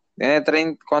retira.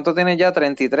 Tiene ¿cuánto tiene ya?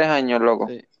 33 años, loco.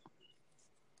 Sí,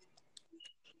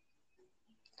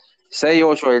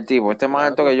 6'8" el tipo, este es más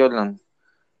alto claro. que Jordan.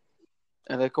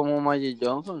 Él es como Magic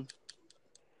Johnson.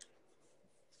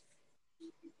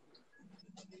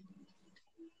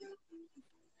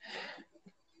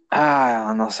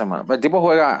 No sé, mano. El tipo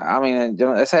juega,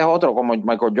 ese es otro, como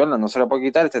Michael Jordan, no se le puede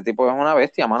quitar. Este tipo es una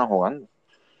bestia, mano, jugando.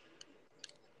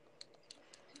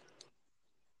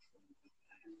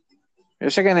 Yo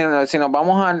sé que si nos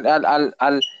vamos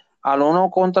al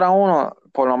uno contra uno,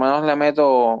 por lo menos le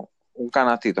meto un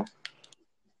canastito.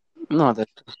 No,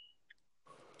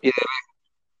 Y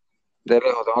de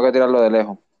lejos, tengo que tirarlo de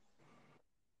lejos.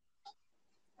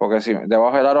 Porque si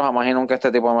debajo del aro jamás y nunca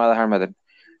este tipo me va a dejar meter.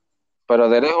 Pero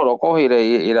de lejos lo cojo y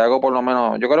le hago por lo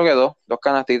menos, yo creo que dos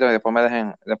canastitos y después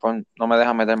no me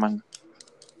dejan meter más.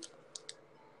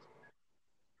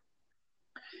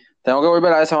 Tengo que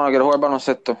volver a esa, mano, quiero jugar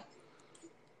baloncesto.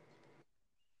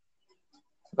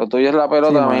 Lo tuyo es la sí,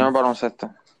 pelota, lo mío es mano. el baloncesto.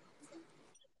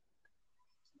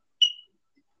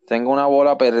 Tengo una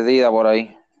bola perdida por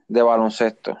ahí de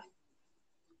baloncesto.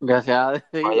 Gracias a Dios,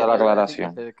 sí, Vaya eso la iba a decir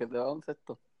aclaración. que te va un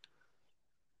sexto.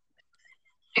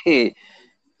 Y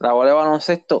la bola de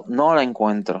baloncesto no la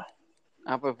encuentro.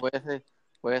 Ah, pues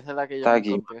puede ser la que yo Está me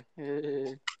aquí.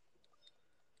 encontré.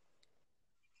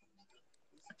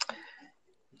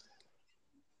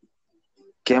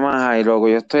 ¿Qué más hay, loco?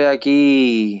 Yo estoy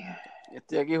aquí.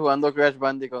 Estoy aquí jugando Crash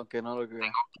Bandicoot, que no lo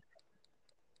crea.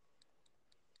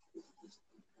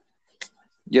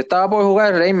 Yo estaba por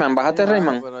jugar Rayman. Sí, ¿Bajaste mano,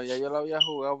 Rayman? pero ya yo lo había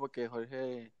jugado porque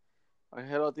Jorge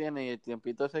lo tiene y el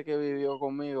tiempito ese que vivió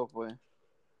conmigo, pues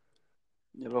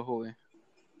yo lo jugué.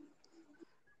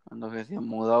 Cuando recién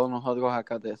mudado nosotros a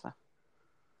Catesa.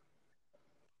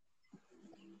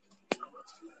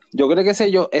 Yo creo que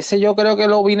ese yo creo que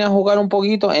lo vine a jugar un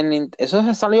poquito eso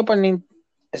se salió para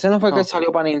ese no fue que No,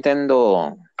 salió para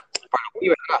Nintendo. Wii,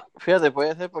 ¿verdad? fíjate,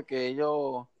 puede ser porque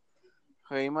ellos,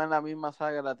 Rayman la misma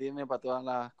saga la tiene para todas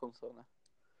las consolas.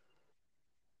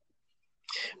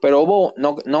 Pero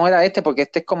no era este, porque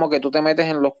este es como que tú te metes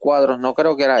en los cuadros. No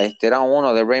creo que era este, era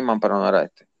uno de Rayman, pero no era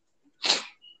este.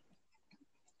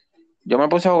 Yo me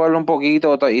puse a jugarlo un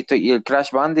poquito y el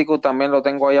Crash Bandicoot también lo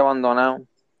tengo ahí abandonado.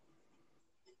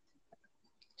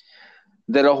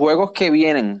 De los juegos que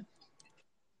vienen,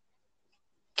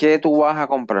 ¿qué tú vas a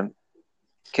comprar?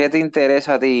 ¿Qué te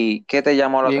interesa a ti? ¿Qué te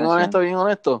llamó la atención? Bien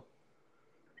honesto.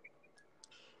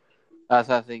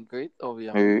 Assassin's Creed,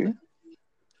 obviamente. Sí,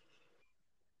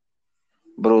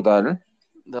 brutal.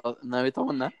 No he visto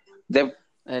más nada. De,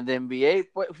 El de NBA,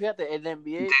 pues, fíjate, el de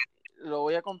NBA lo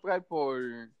voy a comprar por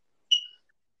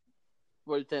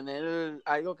tener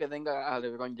algo que tenga a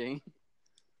LeBron James.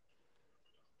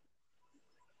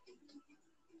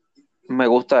 Me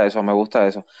gusta eso, me gusta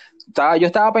eso. Yo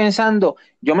estaba pensando,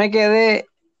 yo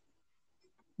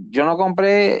no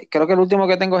compré, creo que el último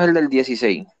que tengo es el del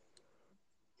 16.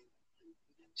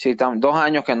 Sí, 2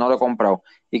 años que no lo he comprado.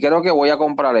 Y creo que voy a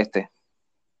comprar este.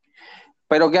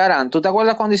 Pero ¿qué harán? ¿Tú te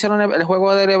acuerdas cuando hicieron el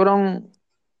juego de LeBron?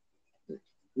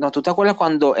 No, ¿tú te acuerdas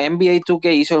cuando NBA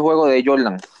 2K hizo el juego de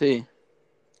Jordan? Sí.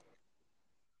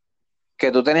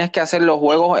 Que tú tenías que hacer los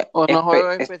juegos, Unos juegos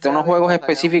unos especiales juegos para sacar un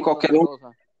específicos montón de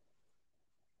cosas.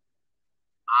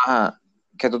 ajá,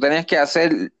 que tú tenías que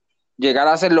hacer, llegar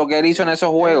a hacer lo que él hizo en Sí, esos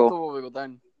ese juegos. estuvo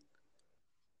brutal.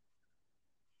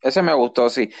 Ese me gustó,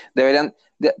 sí.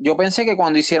 Yo pensé que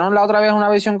cuando hicieron la otra vez una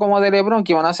versión como de LeBron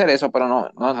que iban a hacer eso, pero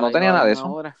no Ojalá y lo tenía nada de hagan eso.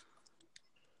 ahora.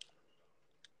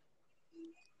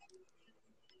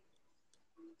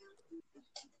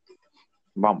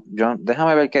 Vamos,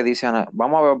 déjame ver qué dice Ana.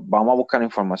 Vamos a ver, vamos a buscar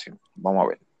información. Vamos a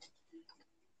ver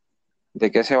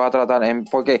de qué se va a tratar.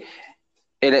 Porque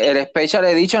el Special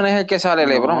Edition es el que sale No,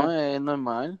 LeBron. es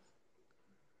normal.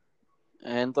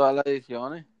 Es en todas las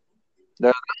ediciones.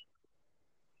 De-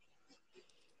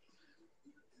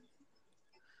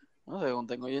 No sé, según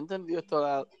tengo yo entendido, es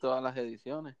todas las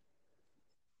ediciones.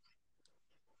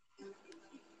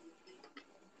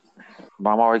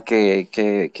 Vamos a ver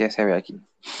qué se ve aquí.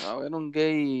 Va a haber un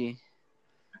gay.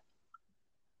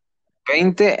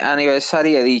 20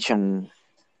 Anniversary Edition.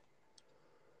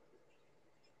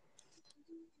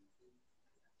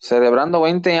 Celebrando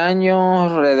 20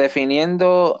 años,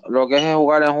 redefiniendo lo que es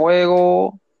jugar en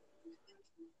juego,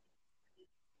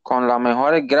 con las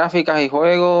mejores gráficas y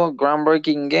juegos,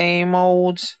 groundbreaking game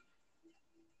modes.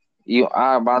 Y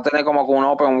va a tener como que un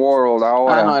open world Ah, no,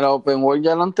 ahora. el Open World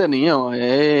ya lo han tenido.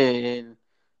 El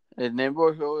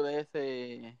Neighborhood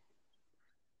ese.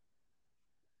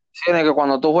 Tiene que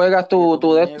cuando tú juegas Que tu, tu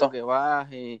tu de muñeco esto. que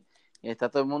baje. Y está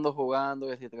todo el mundo jugando.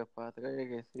 Que si 3x3,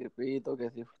 que si pito, que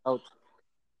si flauta.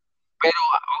 Pero,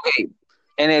 ok,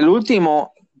 en el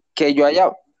último que yo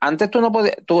haya. Antes tú no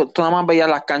podías, tú nada más veías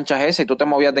las canchas esas y tú te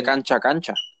movías de Sí, cancha a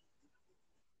cancha.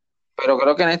 Pero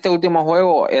creo que en este último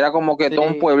juego era como que todo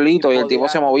un sí, y pueblito y el tipo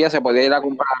podías se movía, coger se por podía ir los a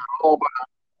comprar vidrios. ropa.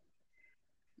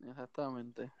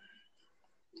 Exactamente.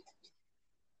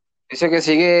 Dice que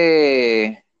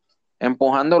sigue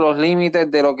empujando los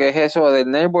límites de lo que es eso del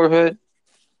neighborhood,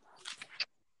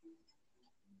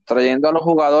 trayendo a los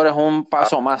jugadores un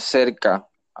paso más cerca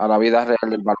a la vida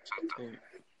real del baloncesto. Sí.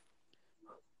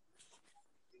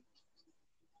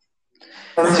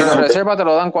 Si lo reservas, te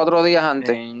lo dan 4 días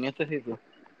antes. En este sitio.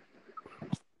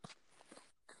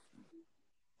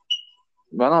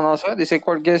 Bueno, no sé, dice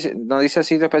no dice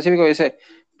sitio específico, dice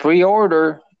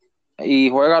pre-order y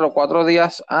juega los 4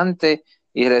 días antes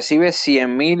y recibe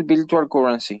 100,000 virtual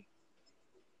currency.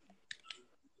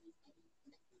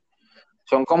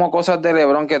 Son como cosas de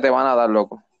LeBron que te van a dar,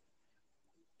 loco.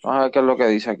 Vamos a ver qué es lo que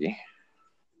dice aquí.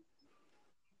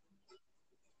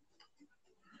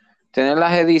 Tienen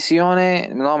las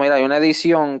ediciones, no, mira, hay una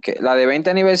edición que la de 20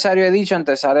 aniversario edition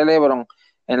te sale LeBron,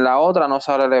 en la otra no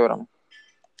sale LeBron.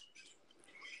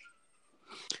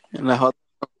 En las otras.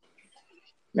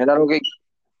 Mira lo que,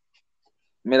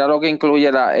 mira lo que incluye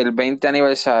el 20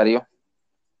 aniversario,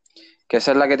 que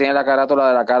esa es la que tiene la carátula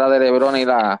de la cara de LeBron y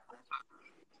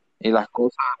las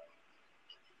cosas.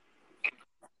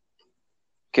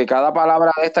 Que cada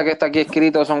palabra de esta que está aquí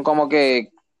escrito son como que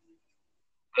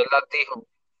él las dijo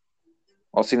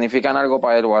o significan algo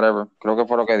para él, whatever. Creo que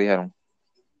fue lo que dijeron.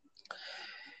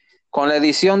 Con la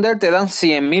edición de él te dan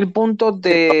 100,000 puntos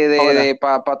Ahora,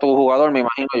 para tu jugador, me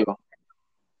imagino yo.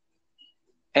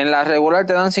 En la regular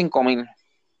te dan 5,000.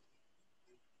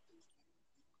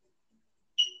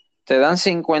 Te dan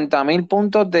 50,000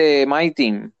 puntos de My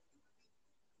Team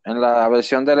en la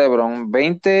versión de LeBron.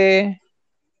 20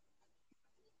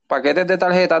 paquetes de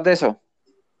tarjetas de eso.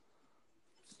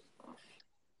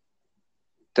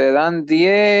 Te dan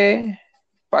 10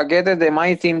 paquetes de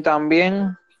My Team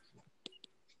también.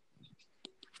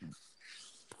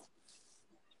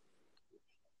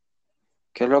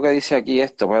 ¿Qué es lo que dice aquí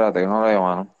esto? Espérate, que no lo veo,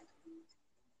 mano.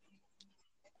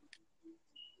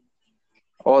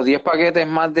 O 10 paquetes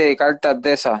más de cartas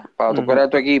de esas para tu ujú. crear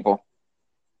tu equipo.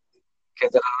 Que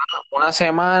te la dan una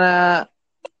semana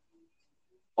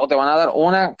o te van a dar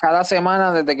una cada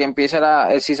semana desde que empiece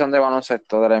el season de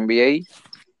baloncesto de la NBA.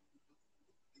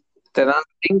 Te dan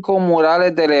 5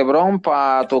 murales de LeBron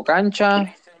para tu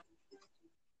cancha,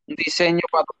 un diseño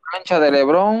para tu cancha de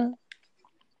LeBron,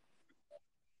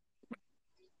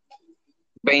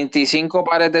 25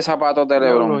 pares de zapatos de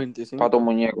Diablo, LeBron para tu 25.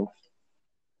 muñeco.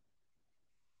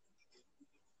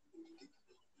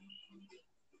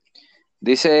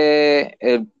 Dice,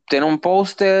 tiene un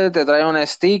póster, te trae un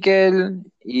sticker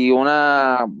y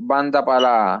una banda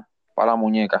para la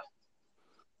muñeca.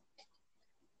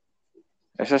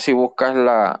 Eso si buscas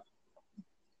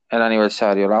el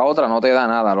aniversario. La otra no te da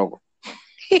nada, loco.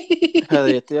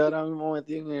 Fíjate, estoy ahora mismo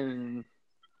metido en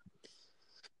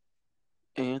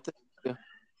este sitio,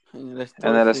 en el En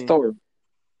store, el sí. store.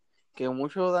 Que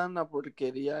muchos dan la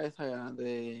porquería esa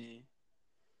de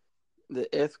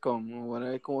ESCOM, o bueno,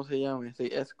 cómo se llama, sí,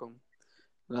 ESCOM.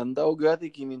 La han dado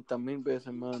gratis 500,000 veces,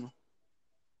 hermano.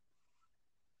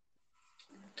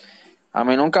 A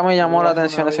mí nunca me Yo lo llamó la bajé una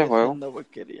atención ese vez, juego. senda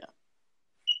porquería.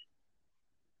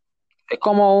 Es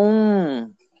como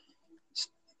un,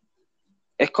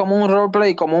 es como un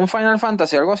roleplay, como un Final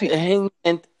Fantasy, algo así. Es ¿O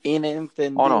no?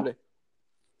 inentendible.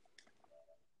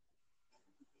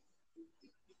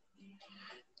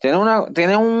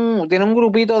 Tiene un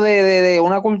grupito de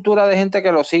una cultura de gente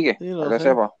que lo sigue, Sí, lo para que sé.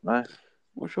 sepa, ¿no?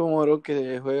 Mucho moro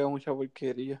que juega mucha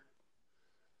porquería.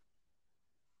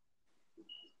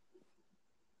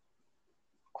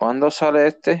 ¿Cuándo sale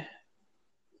este?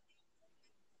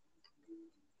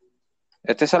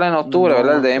 Este sale en octubre, No,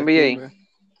 ¿verdad? El en de NBA. septiembre.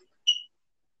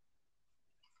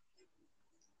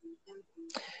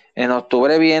 En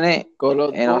octubre viene, Call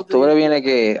of en Duty octubre y viene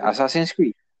que Battlefield. Assassin's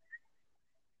Creed.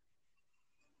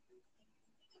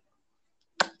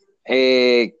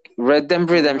 Red Dead A mí no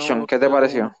me Redemption, ¿qué gustó te el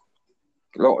pareció? uno.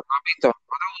 ¿Lo has visto? ¿No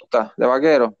te gusta? De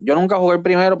vaquero. Yo nunca jugué el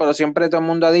primero, pero siempre todo el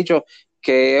mundo ha dicho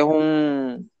que es Pues yo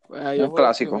un jugué el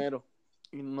clásico. primero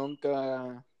y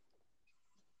nunca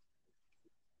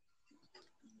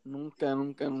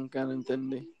lo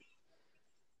entendí.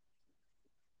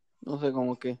 No sé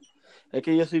cómo que. Es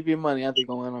que yo soy bien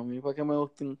maniático, mano. A mí para que me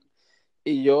gusten.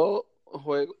 Y yo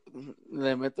juego,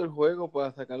 le meto el juego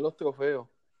para sacar los trofeos.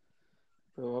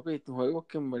 Pero papi, juegos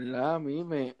que en verdad a mí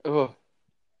me.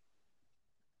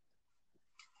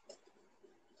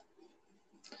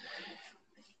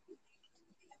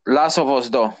 Last of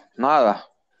Us 2, nada.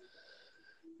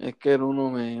 Es que el uno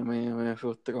me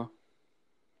frustró.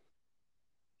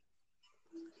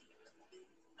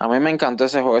 A mí me encantó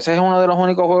ese juego. Ese es uno de los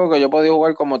únicos juegos que yo he podido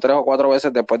jugar como 3 o 4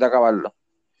 veces después de acabarlo.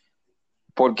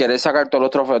 Por querer sacar todos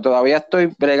los trofeos. Todavía estoy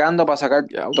bregando para sacar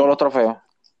todos Diablo. los trofeos.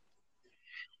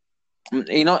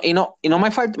 Y no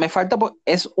me falta,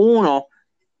 es uno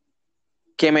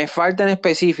que me falta en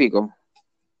específico.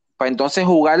 Para entonces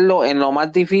jugarlo en lo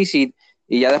más difícil.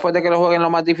 Y ya después de que lo juegue en lo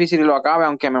más difícil y lo acabe,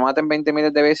 aunque me maten 20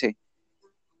 miles de veces,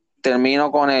 termino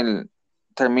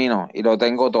y lo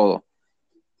tengo todo.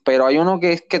 Pero hay uno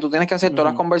que es que tú tienes que hacer todas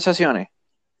las Ujú. conversaciones.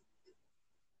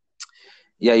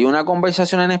 Y hay una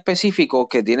conversación en específico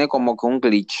que tiene como que un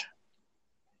glitch.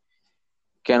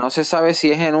 Que no se sabe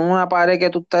si es en una pared que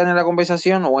tú estás en la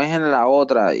conversación o es en la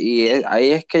otra.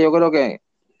 Ahí es que yo creo que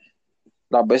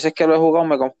las veces que lo he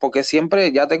jugado, porque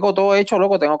siempre ya tengo todo hecho,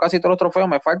 loco, tengo casi todos los trofeos,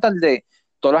 me falta el de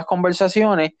todas las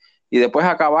conversaciones y después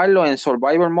acabarlo en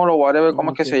Survivor Mode o whatever,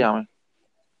 como es que Ok. se llame.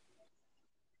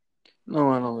 No,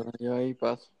 mano, pero yo ahí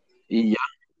paso. Y ya.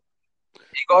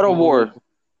 Y God of No, War,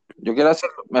 yo quiero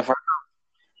hacerlo, me falta,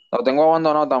 lo tengo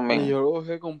abandonado también. yo lo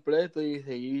bajé completo y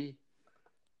seguí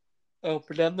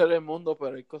ampliándole el mundo,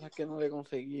 pero hay cosas que no le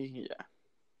conseguí y ya.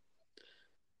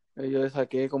 Yo le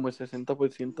saqué como el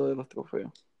 60% de los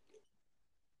trofeos.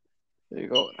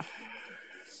 Digo, bueno,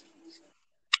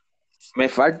 Me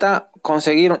falta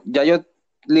conseguir, ya yo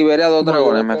liberé a 2 dragones,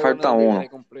 juego de me dragones falta lo liberé uno.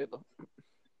 completo.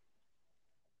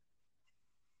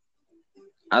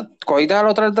 ¿Cogiste a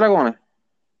los 3 dragones?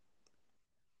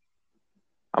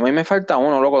 A mí me falta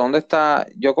uno, loco. ¿Dónde está?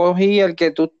 Yo cogí el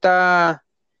que tú estás,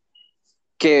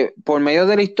 que por medio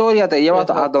de la historia te lleva a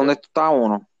donde Exacto. está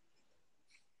uno.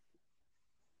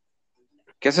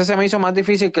 Que ese se me hizo más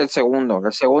difícil que el segundo.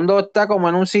 El segundo está como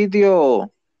en un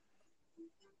sitio,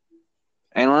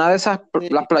 en una de esas, Sí,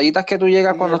 las playitas que tú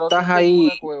llegas y cuando el otro estás está en ahí.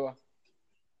 una cueva.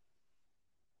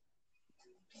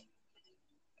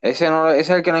 Ese no, ese es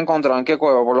el que no he encontrado. ¿En qué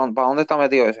cueva? ¿Para dónde está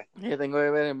metido ese? Y tengo que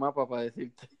ver el mapa para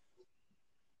decirte.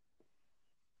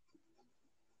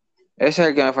 Ese es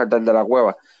el que me falta, el de la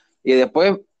cueva. Y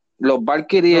después los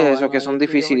Valkyries, No, esos bueno, que ahí son es que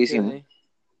yo me dificilísimos. quedé.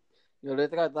 Yo lo he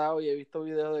tratado y he visto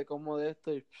videos de cómo de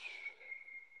esto y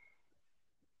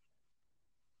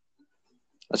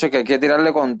O sea, que hay que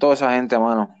tirarle con toda esa gente,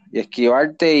 mano. Y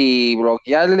esquivarte y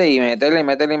bloquearle y meterle y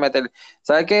meterle y meterle.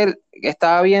 ¿Sabes qué?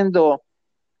 Estaba viendo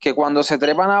que cuando se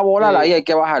trepan a volar, ahí sí, hay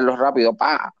que bajarlos rápido.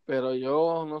 ¡Pa! pero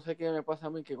yo no sé qué me pasa a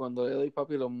mí que cuando le doy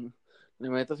papi le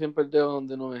meto siempre el dedo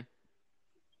donde no es.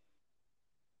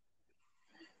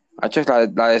 Hacho, es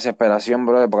la desesperación,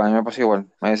 brother, porque a mí me pasa igual.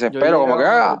 Me Yo desespero, llegué como a que,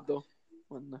 bajar el 2.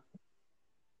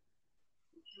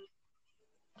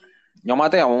 yo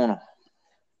maté a uno.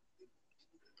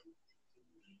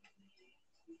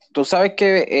 Tú sabes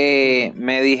que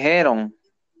me dijeron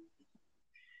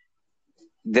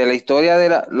de la historia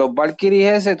de los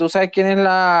Valkyries ese, ¿tú sabes quién es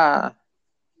la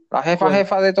 ¿Cuál?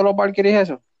 jefa de todos los Valkyries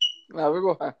esos? La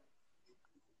bruja.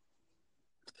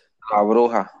 La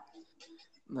bruja.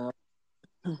 No,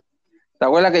 ¿Te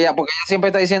acuerdas que ya, porque ella siempre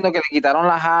está diciendo que le quitaron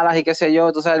las alas y qué sé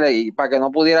yo, tú sabes, y para que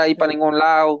no pudiera ir para sí. ningún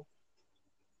lado?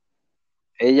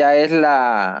 Ella es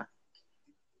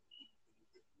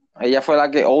ella fue la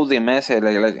que, dime ese,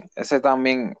 ese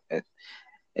también,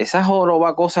 esa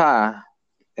joroba cosa,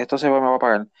 esto se me va a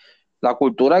pagar. La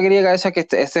cultura griega esa que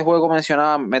este juego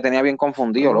mencionaba me tenía bien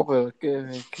confundido, Bueno, loco.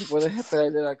 pero ¿qué puedes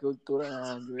esperar de la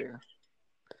cultura griega?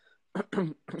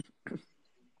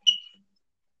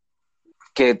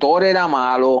 Que Thor era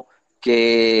malo,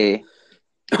 que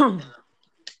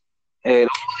el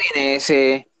Odin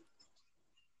ese,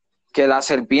 que la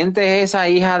serpiente es esa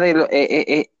hija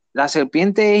la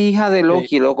serpiente es hija de Sí.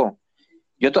 Loki, loco.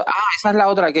 Esa es la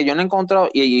otra que yo no he encontrado.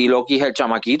 Y Loki es el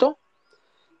chamaquito.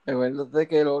 Recuérdate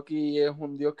que Loki es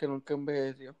un dios que nunca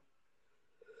envejeció.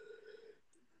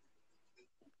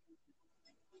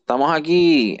 Estamos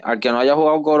aquí, al que no haya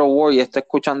jugado God of War y esté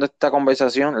escuchando esta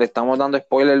conversación, le estamos dando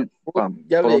spoiler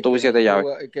Ya por un le tubo y que no, siete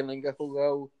llaves. que no haya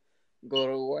jugado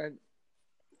God of War,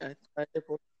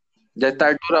 Ya a esta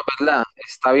altura, ¿verdad?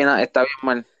 Está bien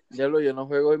mal. ya yo no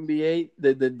juego NBA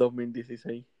desde el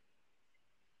 2016.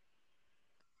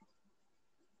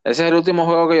 Ese es el último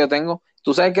juego que yo tengo.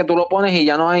 Tú sabes que tú lo pones y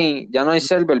ya no hay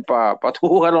server para tú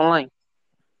jugar online.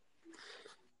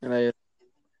 Mira, yo-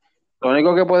 Lo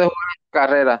único que puedes jugar es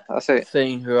carrera.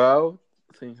 Saints Row,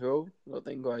 lo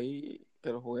tengo ahí, que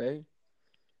lo jugué.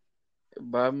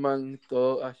 Batman,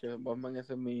 todo, Batman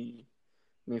ese es mi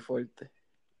fuerte.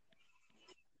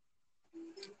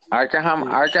 Sí,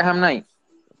 Arkham Knight.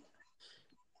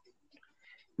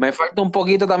 Me falta un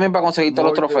poquito también para conseguir todos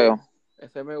los trofeos. Murder,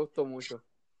 ese me gustó mucho.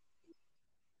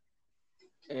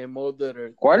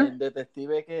 Murderer, ¿Cuál? el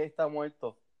detective que está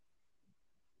muerto.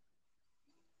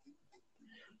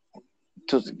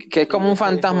 Que es Sí, como un ese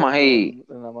fantasma juego ahí.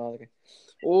 en la madre.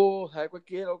 ¿Sabes cuál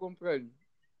quiero comprar?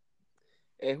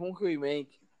 Es un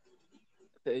remake.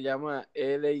 Se llama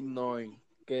L.A. Noir,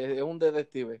 que es un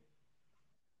detective.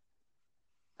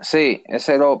 Sí, ese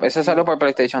salió Sí, para ese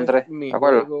PlayStation es 3. mi ¿De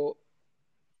acuerdo? juego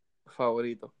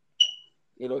favorito.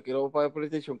 Y lo quiero para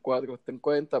PlayStation 4. Está en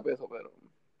 40 pesos, pero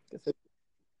ese-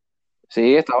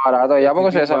 Sí, está barato ya estoy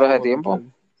porque se bien salió bajo hace para tiempo.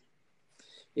 comprarlo.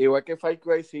 Igual que Far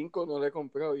Cry 5 no lo he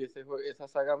comprado y esa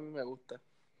saga a mí me gusta.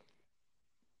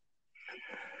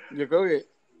 Yo creo que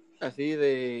así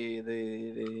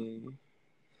de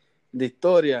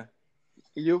historia,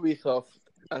 Ubisoft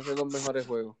hace los mejores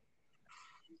juegos.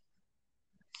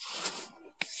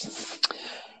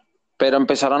 Pero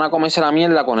empezaron a comerse la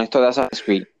mierda con esto de Assassin's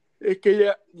Creed. Es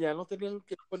que ya no tenían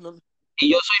que poner.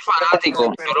 Y yo soy fanático,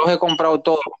 yo los he comprado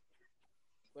todos.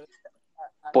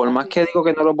 Por más Assassin's que digo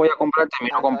que no los voy a comprar,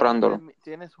 termino comprándolo.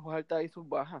 tiene sus altas y sus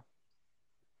bajas.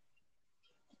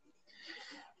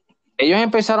 Ellos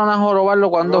empezaron a jorobarlo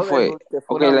cuando fue. Brotherhood, que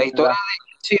fue Ok, una la historia mierda.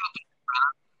 de... Sí,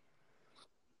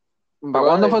 ¿para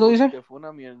cuándo fue tú Brotherhood, dices? que fue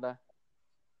una mierda.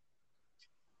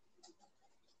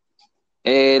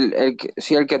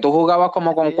 Sí, el que tú jugabas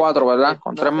como con cuatro, ¿verdad?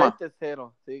 Con No, tres ese es más. el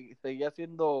tercero. Sí, seguía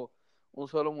siendo un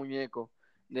solo muñeco.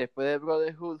 Después de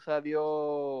Brotherhood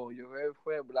salió, yo creo que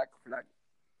fue Black Flag,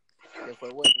 que fue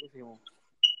buenísimo.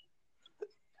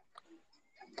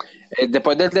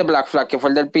 Después del de Black Flag, que fue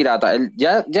el del pirata.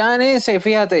 Ya en ese,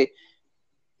 fíjate,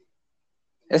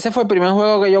 ese fue el primer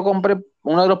juego que yo compré,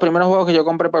 uno de los primeros juegos que yo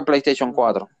compré para el PlayStation Ujú.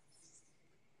 4.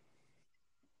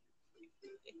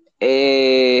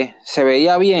 Se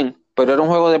veía bien, pero era un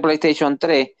juego de PlayStation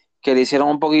 3 que le hicieron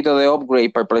un poquito de upgrade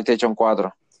para el PlayStation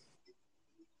 4.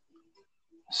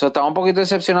 Estaba un poquito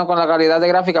decepcionado con la calidad de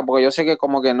gráfica porque yo sé que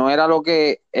como que no era lo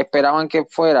que esperaban que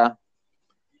fuera.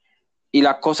 Y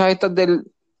las cosas estas de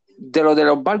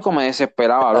los barcos me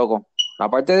desesperaba, loco.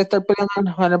 Aparte de estar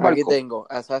peleando en el Aquí barco. tengo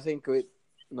Assassin's Creed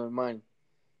normal.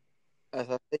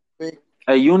 Assassin's Creed,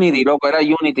 El Unity, loco, era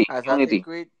Unity. Assassin's Unity.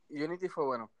 Creed Unity fue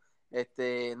bueno.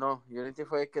 No, Unity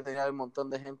fue el que tenía un montón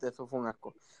de gente, eso fue un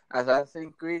asco.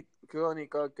 Assassin's Creed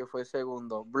Chronicle, que fue el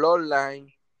segundo.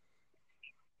 Bloodline,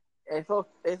 esos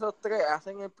tres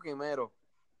hacen el primero.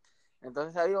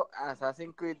 Entonces salió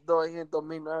Assassin's Creed 2 en el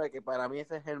 2009, que para mí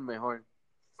ese es el mejor.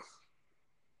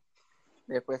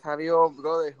 Después salió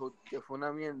Brotherhood, que fue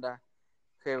una mierda.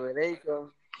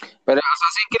 Revelation, Pero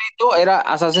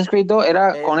Assassin's Creed 2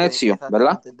 era con ese, Ezio,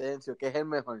 ¿verdad? exactamente, de Enzo, que es el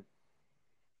mejor.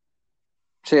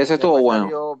 Sí, ese estuvo Después bueno.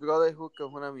 salió Brotherhood, que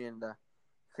es una mierda.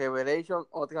 Revelation,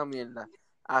 otra mierda.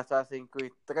 Assassin's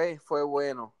Creed 3 fue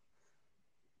bueno.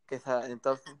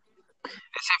 Entonces,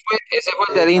 Ese fue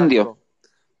el del indio. exacto.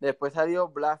 Después salió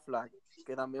Black Flag,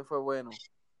 que también fue bueno.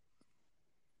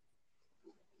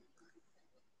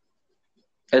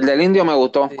 El del indio me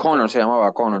gustó. Sí, Connor se pero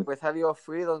llamaba Connor. después salió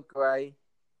Freedom Cry,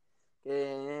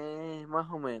 que más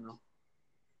o menos.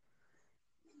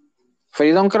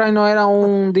 Freedom Cry no era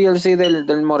un DLC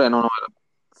del Moreno, ¿no?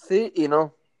 Sí y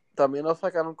no. También lo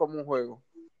sacaron como un juego.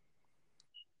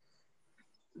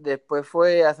 Después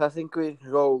fue Assassin's Creed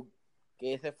Rogue,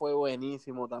 que ese fue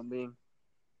buenísimo también.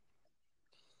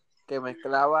 Que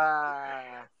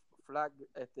mezclaba Black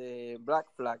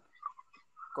Flag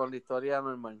con la historia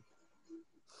normal.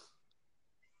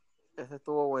 Ese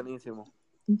estuvo buenísimo.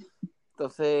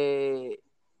 Entonces,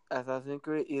 Assassin's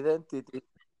Creed Identity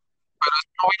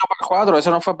No vino para el 4, eso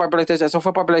no fue para PlayStation, eso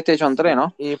fue para PlayStation 3,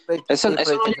 ¿no? y Eso no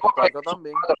llegó PlayStation a 4 PlayStation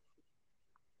también. 4.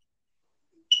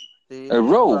 El Sí, eso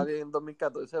Rogue. salió en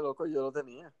 2014, loco, yo lo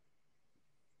tenía.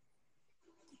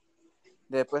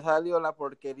 Después salió la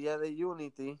porquería de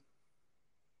Unity.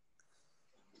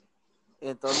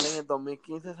 Entonces en el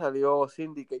 2015 salió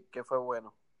Syndicate, que fue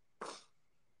bueno.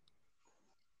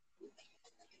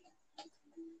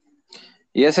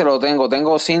 Y ese lo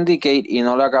tengo Syndicate y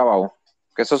no lo he acabado.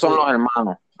 Que esos son Sí, los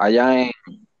hermanos, allá en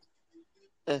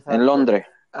exacto. Londres.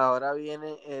 Ahora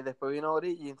viene, después vino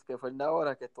Origins, que fue el de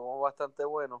ahora, que estuvo bastante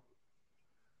bueno.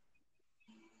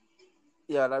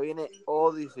 Y ahora viene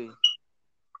Odyssey,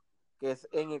 que es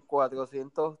en el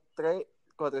 403,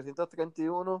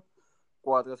 431,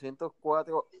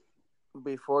 404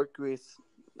 Before Christ,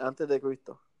 antes de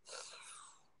Cristo.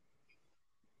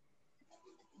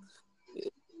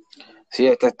 Sí,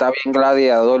 este está bien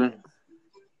gladiador.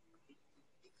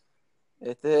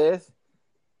 Este es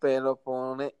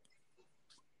Pelopone,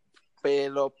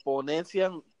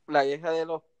 Peloponnesian, la guerra de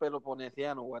los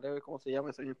Peloponesianos, whatever, cómo se llama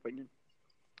eso en español.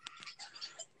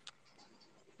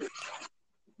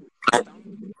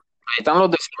 Ahí están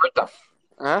los de Sparta.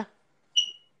 ¿Ah?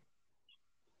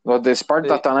 Los de Sparta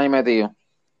Sí. están ahí metidos.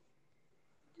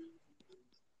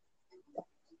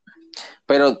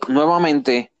 Pero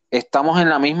nuevamente, estamos en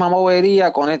la misma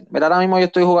movería con el. Mira, ahora mismo yo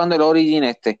estoy jugando el Origin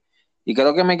este. Y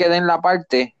creo que me quedé en la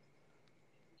parte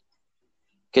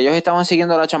que ellos estaban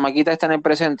siguiendo a la chamaquita esta en el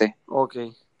presente. Ok.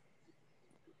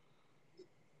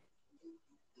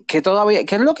 Que todavía,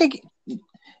 ¿qué es lo que?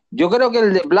 Yo creo que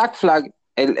el de Black Flag,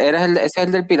 ese es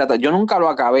el del pirata. Yo nunca lo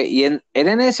acabé. Y era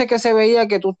en ese que se veía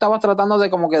que tú estabas tratando de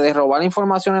como que de robar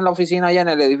información en la oficina allá en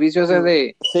el edificio ese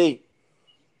de. Sí.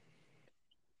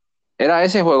 Era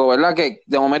ese juego, ¿verdad? Que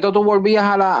de momento tú volvías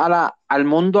al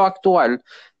mundo actual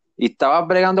y estabas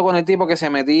bregando con el tipo que se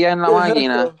metía en la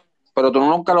máquina, Exacto. pero tú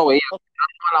nunca lo veías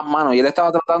a las manos y él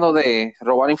estaba tratando de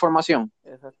robar información.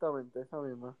 Exactamente, esa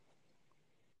misma.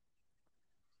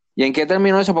 ¿Y en qué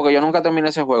terminó eso? Porque yo nunca terminé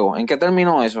ese juego. ¿En qué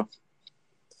terminó eso?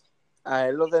 A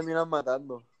él lo terminan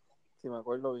matando, si me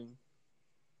acuerdo bien.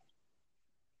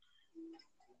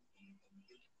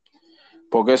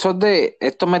 Porque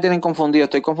estos me tienen confundido.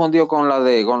 Estoy confundido con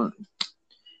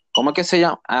 ¿cómo es que se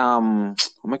llama?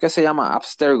 ¿Cómo es que se llama?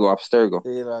 Abstergo.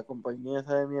 Sí, la compañía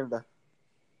esa de mierda.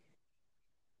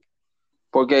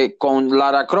 Porque con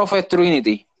Lara Croft es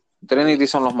Trinity. Sí. Trinity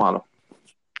son los malos.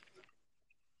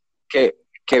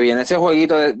 Que viene ese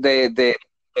jueguito de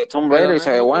Tomb Pero Raider y no se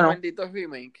es ve otro bueno. maldito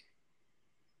remake. Es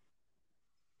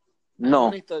una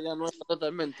No. historia nueva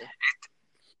totalmente.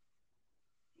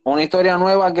 Una historia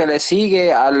nueva que le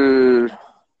sigue al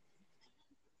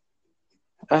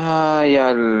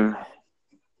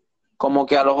como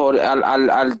que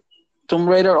al Tomb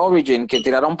Raider Origin que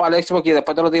tiraron para el Xbox y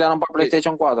después te lo tiraron para Sí.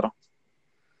 PlayStation 4.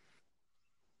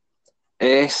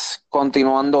 Es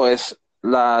continuando, es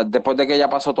después de que ya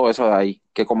pasó todo eso de ahí,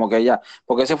 que como que ya,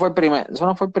 porque ese fue el primer, eso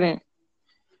no fue el primer,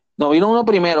 no, vino uno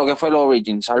primero que fue el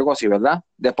Origins, algo así, ¿verdad?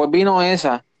 Después vino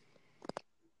esa,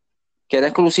 que era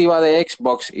exclusiva de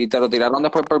Xbox y te lo tiraron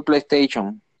después por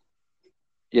PlayStation.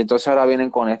 Y entonces ahora vienen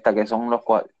con esta, que son los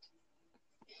cuatro.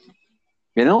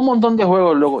 Vienen un montón de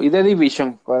juegos, loco, y de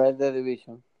Division. ¿Cuál es The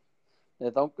Division?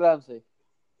 De Tom Clancy.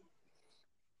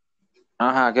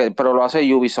 Ajá, pero lo hace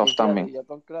Y Ubisoft fíjate, también. yo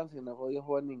Tom Clancy no he podido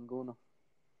jugar ninguno.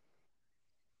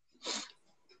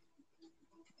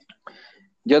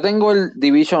 Yo tengo el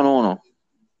Division 1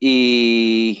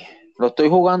 y lo estoy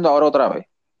jugando ahora otra vez.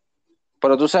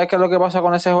 Pero tú sabes qué es lo que pasa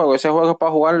con ese juego. Ese juego es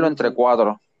para jugarlo entre Ujú.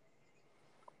 cuatro.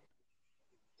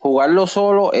 Jugarlo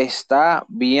solo está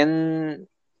bien.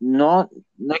 No,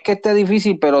 no es que esté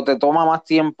difícil, pero te toma más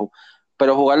tiempo.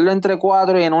 Pero jugarlo entre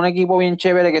cuatro y en un equipo bien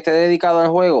chévere que esté dedicado al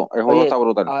juego, el juego está Oye,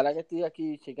 brutal. ahora que estoy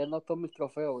aquí chequeando todos mis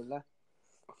trofeos, ¿verdad?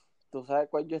 ¿Tú sabes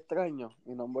cuál yo extraño?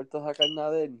 Y no han vuelto a sacar nada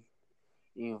de él.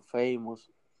 Infamous.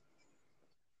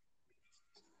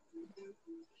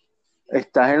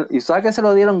 Y sabes que se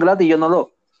lo dieron gratis, yo no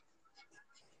lo.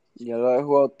 Yo lo he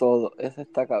jugado todo. Ese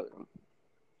está cabrón.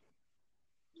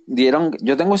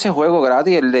 Yo tengo ese juego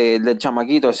gratis, el del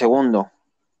chamaquito, el segundo.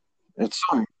 El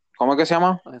Son. ¿Cómo es que se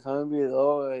llama? Eso me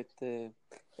olvidó, es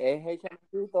el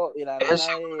chanquito y la Es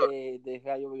el nena de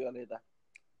Rayo Violeta.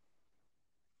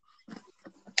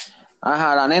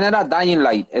 Ajá, la nena era Dying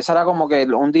Light. Esa era como que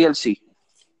un DLC.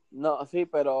 No, sí,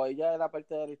 pero ella es la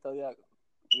parte de la historia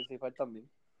principal también.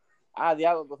 Ah,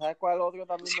 diablo, ¿tú sabes cuál otro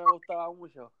también me gustaba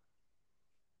mucho?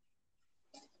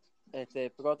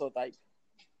 Prototype.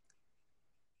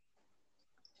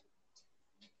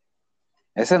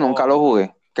 Ese nunca Oh, lo man.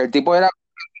 jugué. Que el tipo era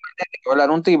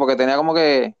un tipo que tenía como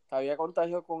que. Había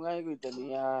contagio con algo y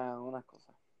tenía unas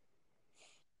cosas.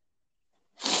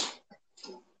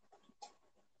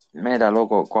 Mira,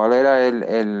 loco, ¿cuál era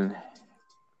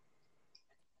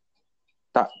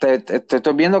te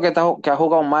estoy viendo que has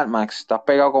jugado Mad Max. Estás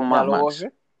pegado con Ya Mad lo Max.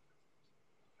 borré.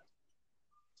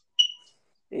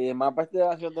 Y además, parte de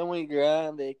la ciudad es muy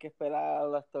grande, hay que esperar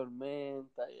las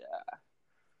tormentas, ya.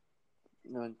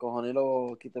 Me encojoné y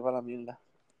lo quité para la mierda.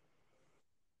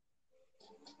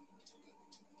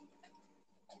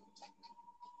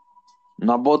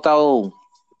 No has votado.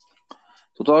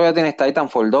 Tú todavía tienes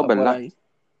Titanfall 2, Por ¿verdad? ahí.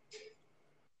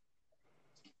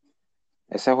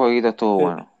 Ese jueguito estuvo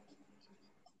bueno.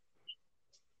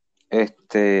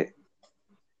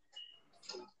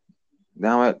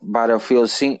 Déjame ver,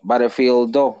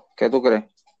 Battlefield 2, ¿qué tú crees?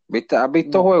 ¿Has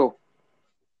visto No, juegos?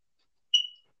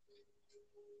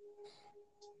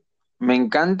 Me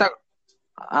encanta.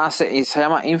 Y se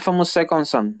llama Infamous Second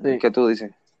Son, el sí. que tú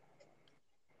dices.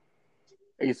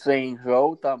 Y Saints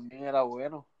Row también era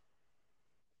bueno.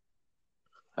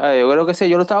 Yo creo que sí,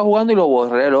 yo lo estaba jugando y lo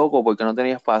borré, loco, porque no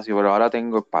tenía espacio, pero ahora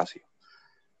tengo espacio.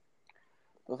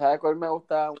 ¿Tú sabes cuál me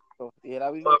gustaba mucho? Y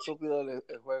era bien estúpido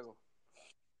el juego.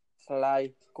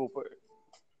 Sly Cooper.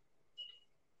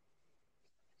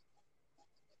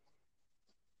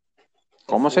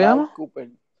 ¿Cómo se Sly llama?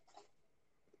 Cooper.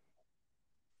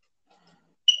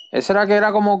 Ese era que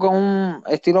era como con un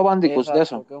estilo Bandicoot de Exacto,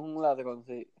 eso. que es un ladrón,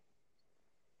 sí.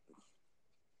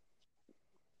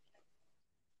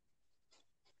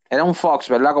 Era un Fox,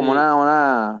 ¿verdad? Como Sí.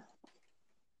 una...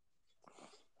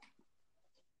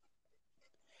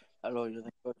 Aló, yo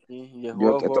tengo aquí. Y el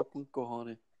Yo, juego con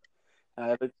cojones. A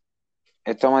ver,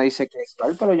 esto me dice que es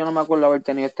tal, pero yo no me acuerdo haber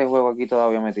tenido este juego aquí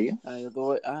todavía metido. yo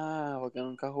tuve. Ah, porque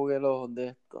nunca jugué los de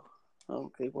estos.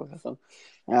 Ok, por razón.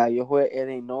 Yo jugué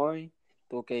Illinois,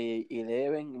 tuve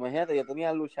 11. Imagínate, yo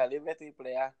tenía lucha libre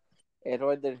triple A.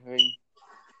 Héroes del Ring.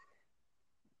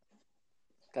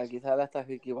 Que aquí sale hasta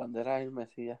Ricky Banderas el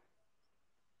Mesías.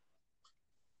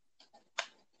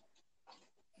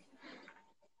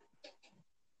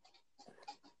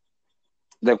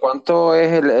 ¿De cuánto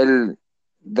es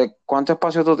de cuánto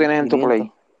espacio tú De tienes en tu 500.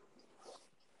 Play?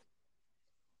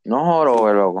 No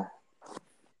joro, loco.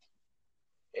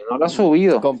 Y no lo has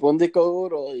subido. Compré un disco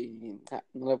duro y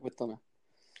no le he puesto nada.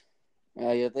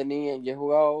 Yo he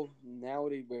jugado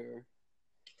Naughty Bear,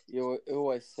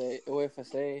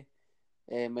 UFC,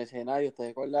 Mercenarios. ¿Te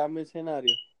acuerdas de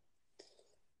Mercenarios?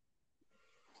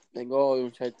 Tengo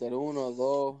Uncharted 1,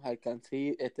 2,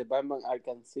 Batman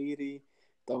Arkham City,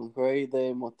 Tomb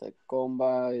Raider, Mortal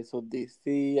Kombat, esos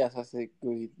DC, Assassin's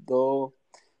Creed 2,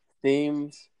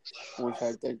 Sims,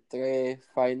 Uncharted 3,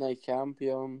 Final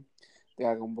Champion,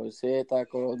 Dragon Ball Z,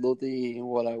 Call of Duty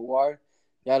World at War.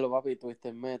 Ya lo papi,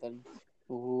 Twisted Metal.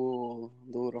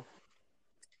 Duro.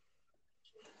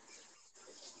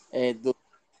 Du-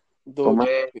 Tú Duro.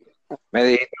 me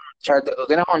dijiste Uncharted. Tú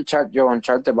tienes Uncharted. Yo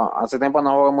Uncharted. Hace tiempo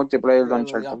no juego multiplayer de Bueno,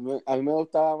 Uncharted. a mí me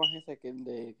gustaba más ese que el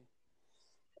de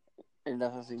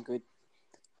Assassin's Creed.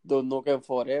 Dude Nukem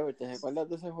Forever, ¿te recuerdas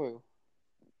de ese juego?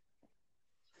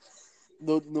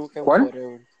 Dude Nukem ¿Cuál?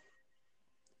 Forever.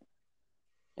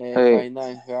 Eh,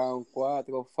 Final Round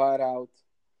 4, Far Out,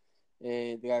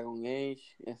 Dragon Age,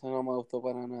 eso no me gustó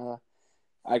para nada.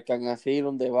 Arkham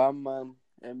Asylum de Batman,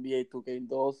 NBA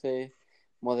 2K12,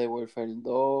 Modern Warfare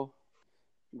 2,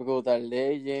 Brutal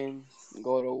Legend,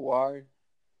 God of War,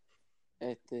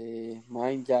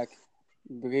 Mindjack,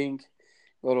 Brink,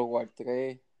 God of War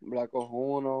 3, Black Ops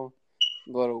 1,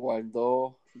 God of War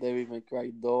 2, Devil May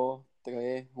Cry 2,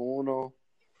 3, 1,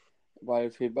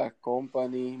 Battlefield Bad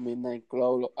Company, Midnight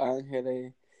Club, Los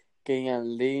Ángeles, King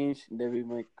and Lynch, Devil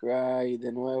May Cry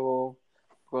de nuevo,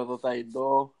 Prototype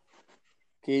 2,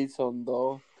 Killzone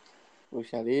 2,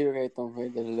 Lucha Libre, Tomb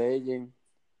Raider Legend,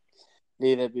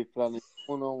 Little Big Planet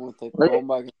 1, Mortal Oye,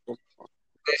 Kombat.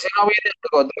 ese no viene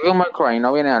algo. Devil May Cry,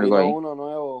 no viene algo Vino ahí. uno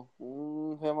nuevo,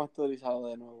 un remasterizado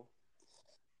de nuevo.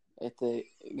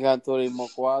 Gran Turismo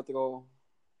 4,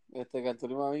 Gran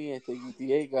Turismo a mí,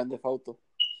 GTA, Grande Auto,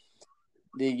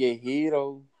 DJ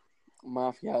Hero,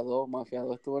 Mafia 2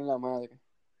 estuvo en la madre.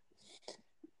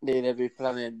 Little Big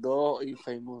Planet 2,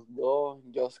 Infamous 2,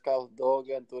 Just Cause 2,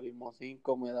 Gran Turismo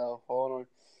 5, Medal of Honor,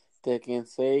 Tekken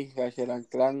 6, Ratchet and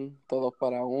Clank, todos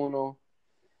para uno,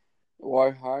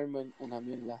 Warhammer, una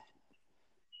mierda.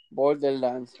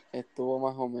 Borderlands estuvo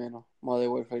más o menos.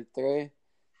 Modern Warfare 3,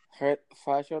 Red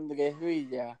Faction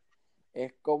Guerrilla,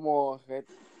 es como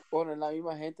ponen la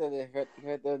misma gente de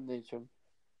Red Dead Nation.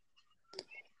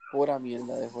 Pura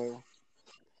mierda de juego.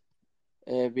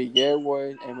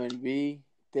 VMware, MLB,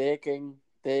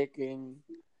 Tekken.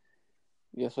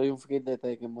 Yo soy un freak de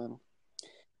Tekken, mano.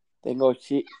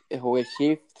 Jugué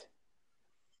Shift,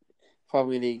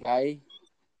 Family Guy,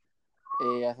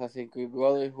 Assassin's Creed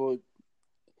Brotherhood,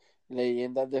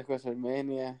 Leyendas de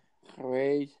WrestleMania,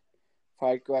 Rage,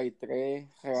 Far Cry 3,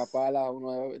 Rapala,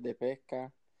 uno de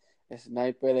pesca,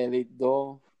 Sniper Elite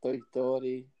 2, Toy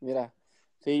Story. Mira,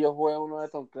 si yo jugué uno de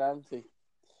Tom Clancy,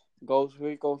 Ghost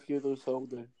Recon Future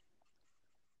Soldier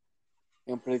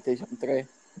en PlayStation 3,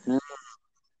 Mm.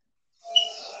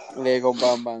 Lego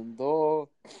Bam Bam 2,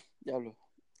 diablo,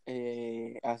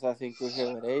 Assassin's Creed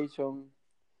Revelation,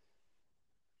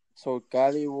 Soul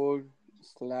Calibur,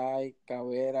 Sly,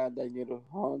 Caveira, Dangerous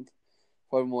Hunt,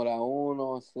 Fórmula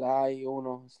 1, Sly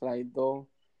 1, Sly 2,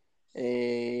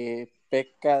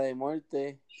 Pesca de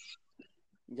Muerte,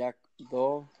 Jack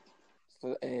 2,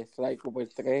 Sly Cooper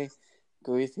 3,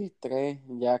 Crisis 3,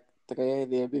 Jack 3,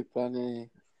 Devil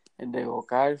Planet, el de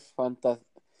Go-Kart,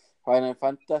 Final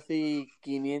Fantasy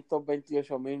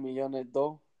 528.000.000.000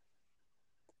 2.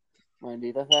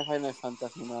 Maldita sea Final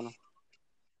Fantasy, mano.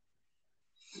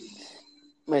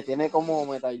 Me tiene como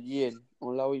Metal Gear,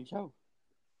 un lado hinchado.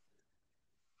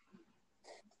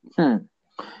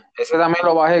 Ese también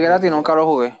lo bajé gratis y nunca lo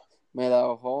jugué. Medal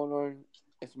of Honor,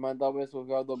 SmackDown vs.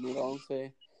 God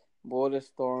 2011,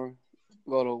 Bulletstorm,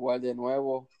 God of War de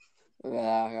nuevo,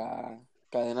 la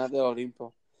cadena del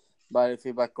Olimpo,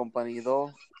 Battlefield Bad Company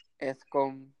 2,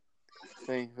 XCOM,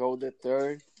 Saints Row the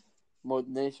Third, Mod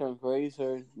Nation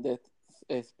Racer, Dead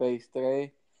Space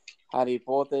 3, Harry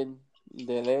Potter,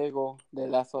 The Lego, The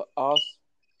Last of Us.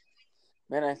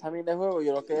 Mira, esa mierda de juego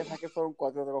yo lo que saqué fueron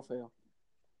 4 trofeos.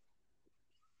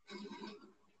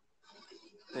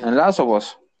 Sí. En Lazo,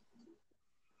 pues.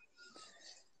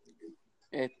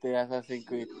 Assassin's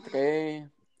Creed 3,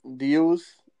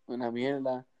 Deuce, una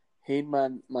mierda,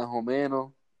 Hitman, más o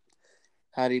menos,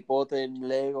 Harry Potter,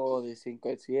 Lego de 5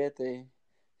 al 7,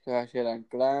 Ratchet and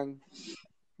Clank,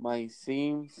 My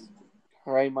Sims,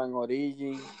 Rayman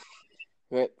Origin,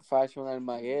 Red Faction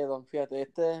Armageddon. Fíjate,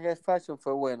 este Red Faction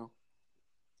fue bueno.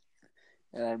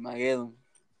 El Armageddon.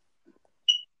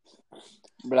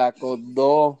 Black Ops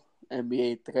 2,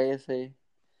 NBA 13,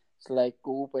 Sly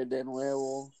Cooper de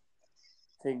nuevo,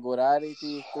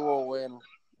 Singularity estuvo bueno,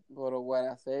 God of War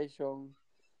Ascension,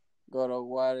 God of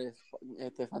War,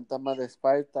 Fantasma de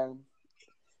Spartan,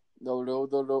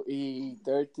 WWE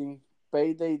 13,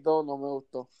 Payday 2 no me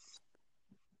gustó.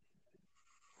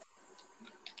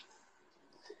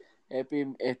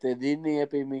 Disney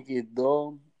Epic Mickey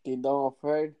 2, Kingdom of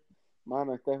Hearts.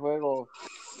 Mano, este juego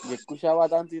yo escuchaba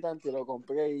tanto y tanto y lo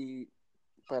compré y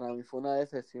para mí fue una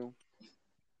decepción.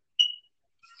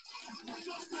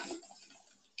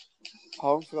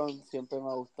 Homefront siempre me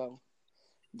ha gustado.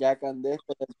 Jack and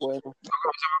Dexter es bueno.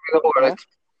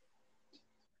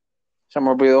 Se me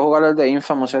olvidó jugar el de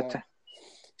Infamous este.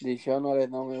 Dishonored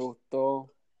no me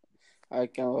gustó.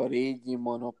 Arkham Origin,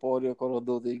 Monopoly, Call of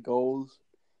Duty Ghosts,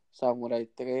 Samurai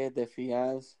 3,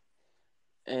 Defiance,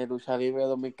 Lucha Libre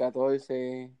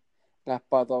 2014, Las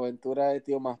Pato Aventuras de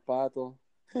Tío Más Pato.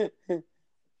 ¿Te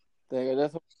acuerdas de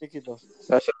esos chiquitos?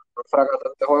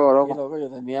 Fracasó este juego, Sí, loco. loco, yo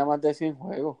tenía más de 100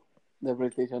 juegos de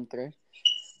PlayStation 3.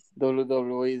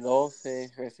 WWE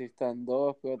 12, Resistance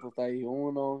 2, Prototype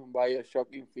 1,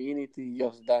 Bioshock Infinity,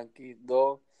 Just Dance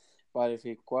 2,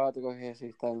 Battlefield 4,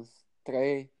 Resistance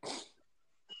 3,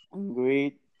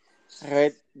 Grid,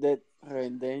 Red Dead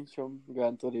Redemption,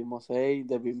 Gran Turismo 6,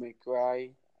 Devil May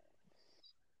Cry,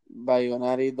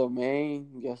 Bayonetta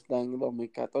Domain, Just Dance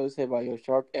 2014,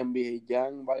 Bioshock, NBA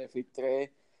Jam, Battlefield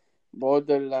 3,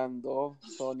 Borderlands 2,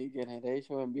 Sonic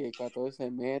Generation, NBA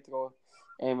 14, Metro,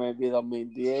 MLB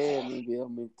 2010, MLB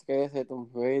 2013, Tomb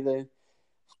Raider,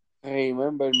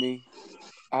 Remember Me,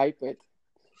 iPad.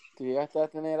 ¿Tú llegaste a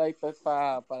tener iPad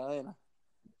para nena?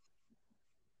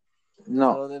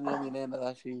 No. Solo tenía mi nena,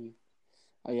 así.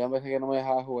 Había veces que no me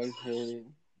dejaba jugar.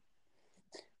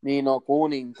 Nino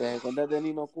Kunin, ¿te acuerdas de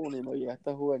Nino Kunin? ¿Lo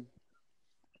llegaste a jugar?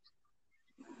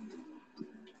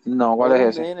 No, ¿cuál Era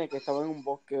es un ese? nene que estaba en un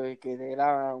bosque, que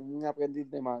era un aprendiz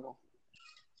de mago.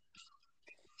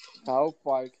 South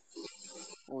Park,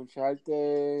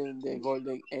 Uncharted de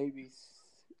Golden Abyss,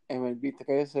 MLB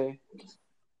 13,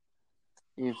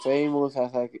 Infamous,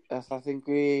 Assassin's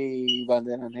Creed,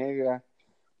 Bandera Negra,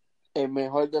 el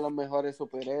mejor de los mejores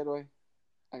superhéroes.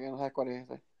 ¿A qué no sabes cuál es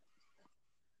ese?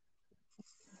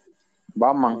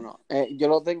 Batman. No. Yo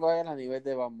lo tengo a él a nivel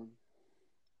de Batman.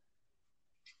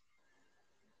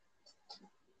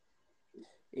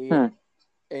 Y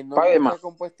el nombre Spider-Man. está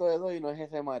compuesto de dos y no es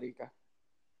ese marica.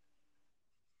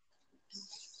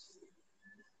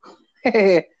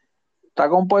 Está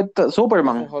compuesto Ese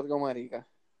Superman. es otro marica.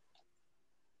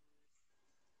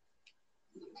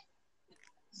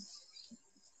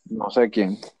 No sé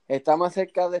quién. Está más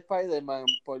cerca de Spider-Man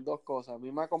por dos cosas.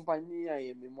 Misma compañía y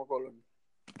el mismo color.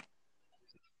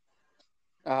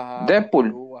 Ajá,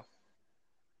 Deadpool. Cuba.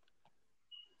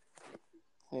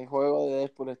 El juego de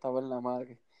Deadpool estaba en la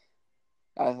madre.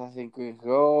 Assassin's Creed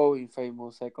Rogue,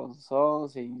 Infamous Second Son,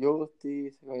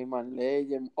 Injustice, Rayman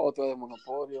Legend, otro de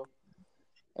Monopolio,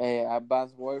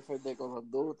 Advanced Warfare de Call of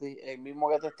Duty, el mismo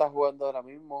que te estás jugando ahora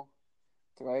mismo,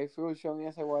 Trifusion y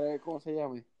ese whatever, ¿cómo se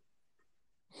llama?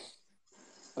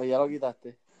 O ya lo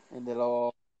quitaste. El de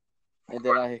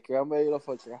las Scramble y los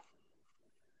Fortras.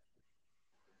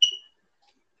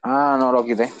 Ah, no lo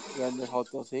quité. Grand Theft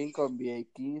Auto 5, NBA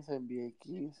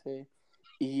 15,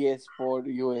 eSport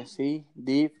USC,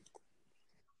 Deep,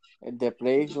 el The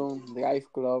Playroom, Drive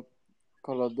Club,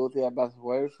 Call of Duty Advanced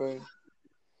Warfare,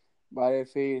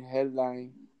 Battlefield,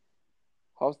 Headline,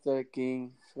 Hostel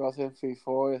King, Frozen Free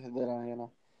Forest de la nena,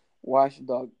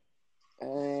 Watchdog,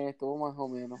 estuvo más o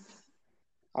menos.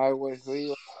 Hardware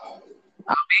Rio,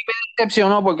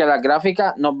 Decepcionó porque las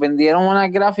gráficas, nos vendieron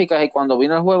unas gráficas y cuando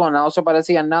vino el juego nada se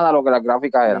parecía en nada a lo que las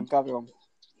gráficas bien eran. cabrón.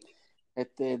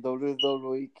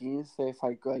 WWE 15,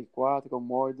 Far Cry 4,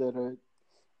 Murderer,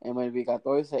 MLB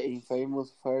 14,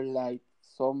 Infamous, Fairlight,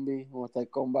 Zombie, Mortal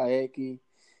Kombat X,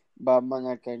 Batman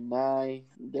Arkham Knight,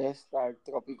 Death Star,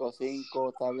 Trópico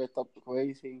 5, Tabletop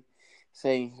Racing,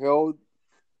 Saints Row,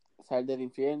 Sal del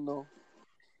Infierno,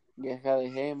 Guerra de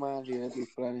Gemas, Little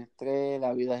Planet 3,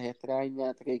 La Vida es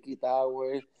Extraña, Tricky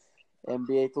Tower,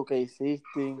 NBA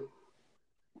 2K16,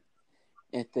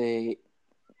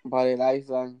 Battle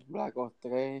Island, Black Ops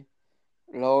 3,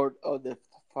 Lord of the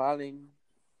Fallen,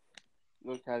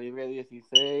 Lucha Libre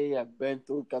 16,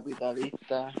 Adventure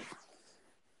Capitalista,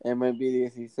 MLB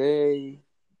 16,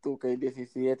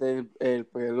 2K17, el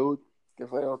Prelude, que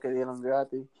fue lo que dieron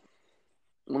gratis,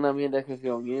 una mierda de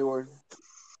gestión Evil,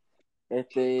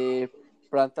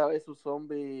 Planta vs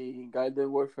Zombie, Garden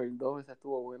Warfare 2, ese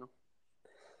estuvo bueno,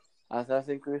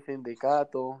 Assassin's Creed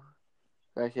Sindicato,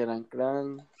 Ratchet and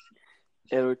Clank,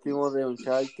 el último de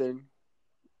Uncharted,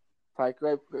 Far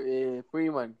Cry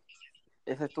Primal,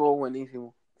 ese estuvo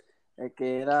buenísimo, el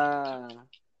que era...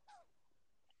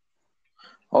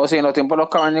 O si en los tiempos de los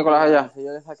cavernícolas allá. Si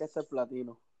yo le saqué este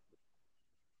platino.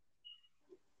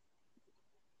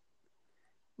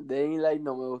 Daylight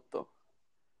no me gustó.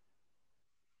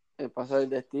 El Paso del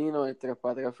Destino, el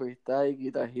 3x3 Freestyle,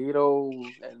 Guitar Hero,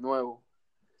 el nuevo.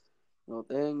 No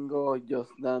tengo.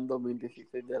 Just Dance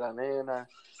 2016 de la nena.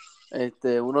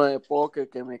 Uno de póker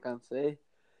que me cansé.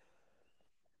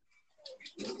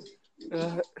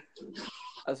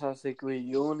 Assassin's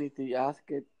Creed Unity,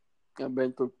 Asked,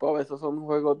 Adventure Pop. Esos son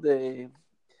juegos de...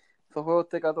 Esos juegos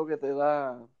tecatos que te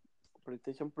da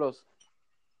PlayStation Plus.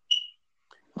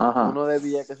 Ajá. Uno de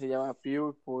Villa que se llama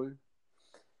Pure Pool.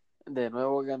 De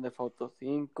nuevo Grand Theft Auto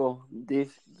 5,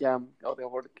 This Jam, otra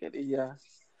porquería,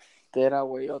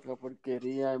 Teraway, otra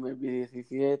porquería, MLB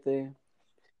 17,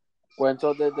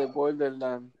 Cuentos desde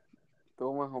Borderland,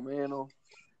 todo más o menos,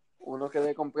 uno que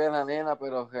le compré a la nena,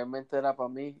 pero realmente era para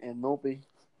mí, Snoopy,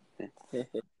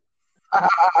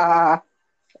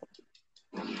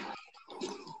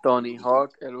 Tony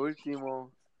Hawk, el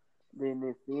último, Disney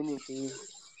Infinity,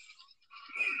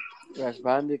 Crash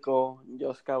Bandicoot,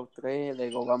 Just Cause 3,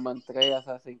 Lego Batman 3,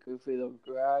 Assassin's Creed Freedom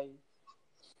Cry,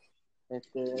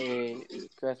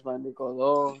 Crash Bandicoot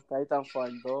 2,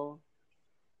 Titanfall 2,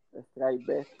 Strike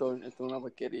Vector, esto es una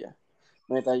porquería.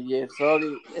 Metal Gear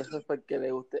Solid, eso es porque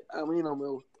le guste. A mí no me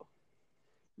gustó.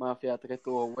 Mafia 3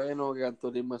 estuvo bueno, Gran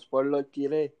Turismo Sport lo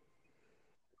alquilé.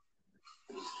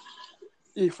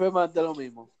 Y fue más de lo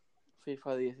mismo.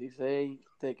 FIFA 16,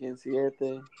 Tekken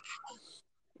 7,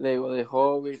 Lego de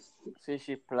Hobbit,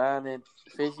 Fishing Planet,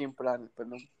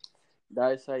 perdón.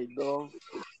 Darkseid 2,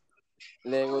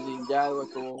 Lego Ninjago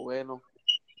estuvo bueno.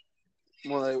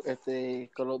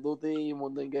 Call of Duty,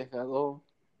 Mundo en Guerra 2.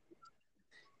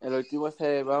 El último ese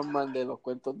de Batman, de los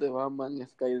cuentos de Batman,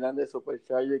 Skyland de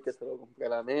Supercharger, que se lo compré a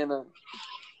la nena.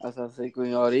 Assassin's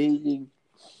Creed Origin,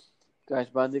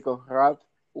 Crash Bandicoot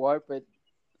Warped,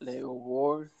 Lego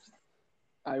Wars,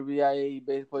 RBI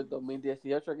Baseball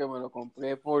 2018, que me lo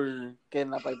compré porque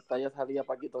en la pantalla salía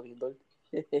Paquito Lindor.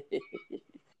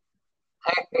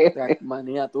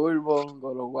 Trackmania Turbo,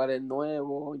 God of War el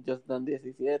nuevo, Just Dance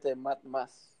 17, Mad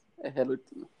Max, es el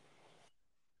último.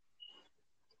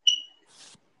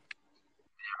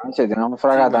 Se tiene un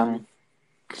fragatán.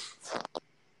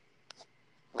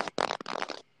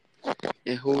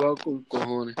 He jugado con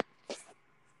cojones.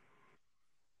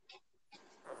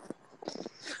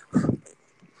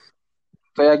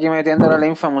 Estoy aquí metiéndole la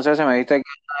Infamous, se me viste que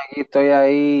aquí estoy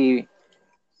ahí.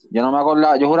 Yo no me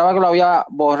acordaba, yo juraba que lo había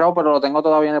borrado, pero lo tengo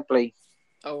todavía en el Play.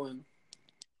 Ah, bueno.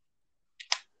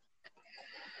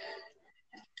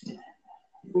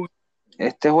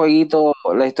 Este jueguito,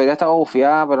 la historia estaba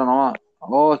bufiada, pero no.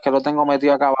 Oh, es que lo tengo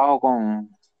metido acá abajo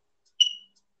con.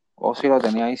 Oh, sí, lo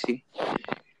tenía ahí, sí.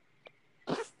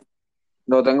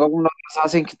 Lo tengo con los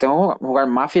Assassin's, tengo que jugar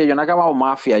Mafia. Yo no he acabado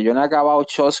Mafia, yo no he acabado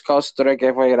Just Cause 3,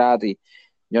 que fue gratis.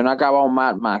 Yo no he acabado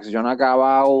Mad Max, yo no he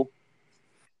acabado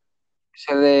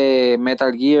ese de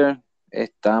Metal Gear.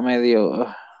 Está medio.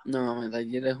 No, Metal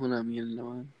Gear es una mierda,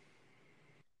 man.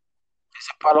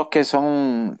 Eso es para los que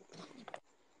son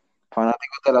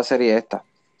fanáticos de la serie esta.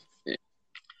 Eh,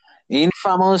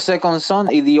 Infamous Second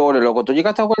Son y The Order, loco. ¿Tú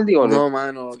llegaste a jugar The Order? No,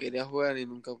 mano, lo quería jugar y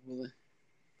nunca pude.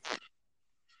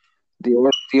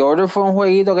 The Order fue un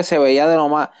jueguito que se veía de lo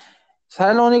más.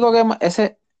 ¿Sabes lo único que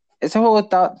ese juego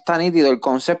está nítido, el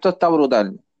concepto está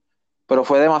brutal, pero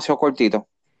fue demasiado cortito.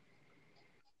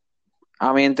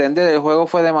 A mi entender, el juego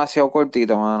fue demasiado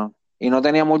cortito, mano. Y no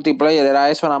tenía multiplayer, era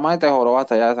eso nada más y te joró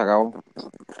hasta ya se acabó.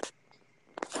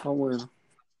 Ah, bueno.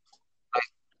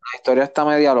 La historia está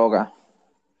media loca.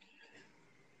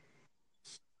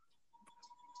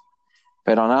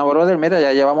 Pero nada, brother, mira,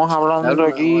 ya llevamos Dale hablando una hora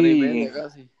y aquí media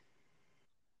casi. 1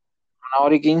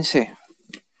 hora y 15.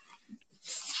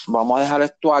 Vamos a dejar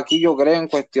esto aquí, yo creo, en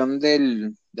cuestión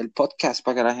del podcast,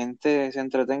 para que la gente se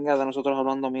entretenga de nosotros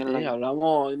hablando mierda Sí, aquí.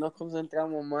 hablamos, hoy nos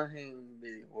concentramos más en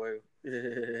videojuegos.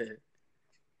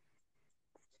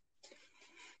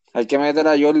 Hay que meter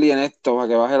a Jordi en esto para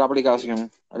que baje la aplicación.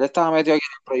 Él estaba metido aquí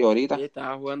en el Play Sí, ahorita.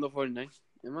 estaba jugando Fortnite.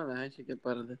 Es más, déjame chequear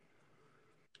para ti.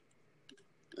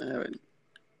 A ver,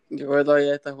 yo creo que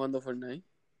todavía está jugando Fortnite.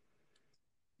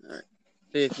 A ver.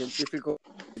 Sí, científico.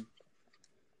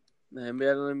 Déjame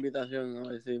enviarle una invitación a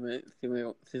ver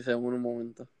si se une un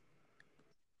momento.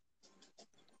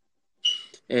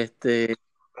 Este,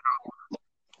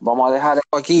 Vamos a dejar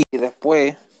esto aquí y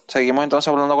después seguimos entonces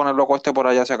hablando con el loco este por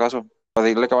allá, si acaso. Para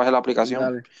decirle que baje la aplicación.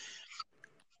 dale.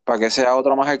 Para que sea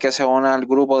otro más el que se una al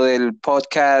grupo del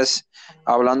podcast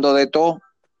hablando de todo.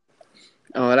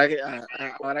 Ahora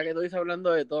que tú estás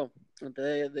hablando de todo,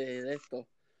 antes de esto,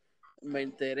 me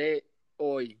enteré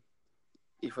hoy.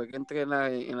 Y fue que entré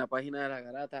en la página de la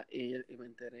garata y me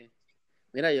enteré.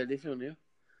 Mira, Jordi se unió.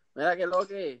 Mira qué lo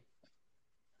que.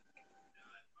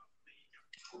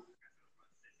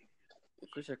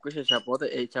 Escucha, escucha,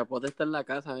 el Chapote está en la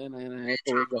casa, ven,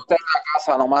 esto, venga. Usted en la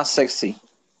casa, lo más sexy.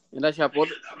 Mira,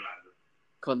 Chapote,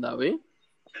 con David.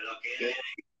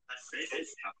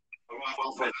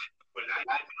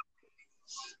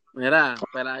 Mira,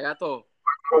 gato,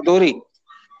 Duri.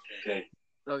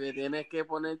 lo que tienes que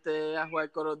ponerte a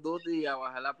jugar Call of Duty y a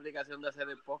bajar la aplicación de hacer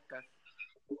el podcast.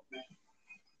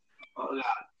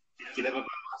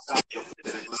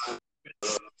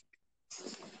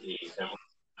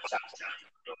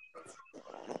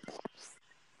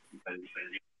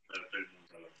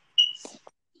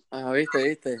 Ah,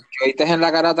 viste. ¿Qué viste en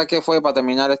la carata que fue para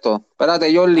terminar esto?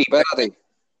 Espérate, Jordi, espérate.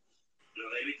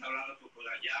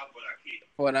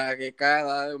 Para que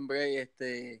cada hombre,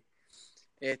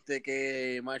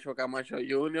 que Macho Camacho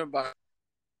Junior va a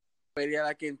pelear a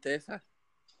la Quintesa.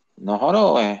 No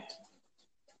joro,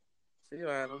 Sí,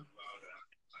 bueno.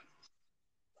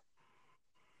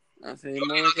 Así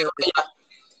mismo me quedé.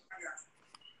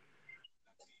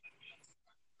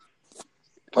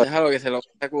 Pues Déjalo que se lo va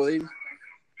a sacudir.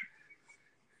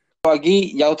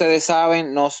 aquí ya ustedes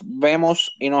saben, nos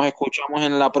vemos y nos escuchamos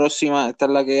en la próxima. Esta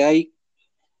es la que hay.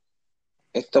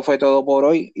 Esto fue todo por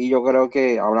hoy y yo creo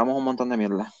que hablamos un montón de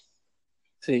mierda.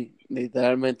 Sí,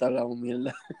 literalmente hablamos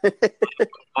mierda.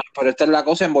 Pero esta es la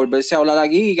cosa, envolverse a hablar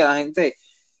aquí y que la gente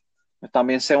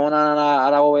también se una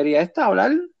a la bobería esta, a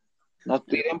hablar. Nos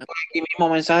tiren por aquí mismo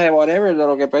mensajes, whatever, de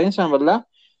lo que piensan, ¿verdad?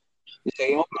 Y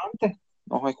seguimos para adelante.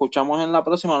 Nos escuchamos en la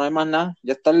próxima, no hay más nada.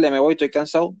 Ya es tarde, me voy, estoy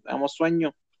cansado, tenemos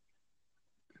sueño.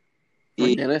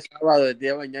 Y Mañana es sábado, el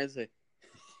día de bañarse.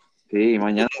 sí,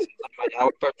 mañana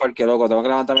voy para el parque, loco. Tengo que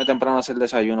levantarme temprano a hacer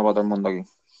desayuno para todo el mundo aquí.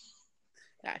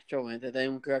 Chacho, métete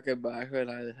en un cracker bajo de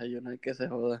la desayunar que se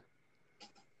joda.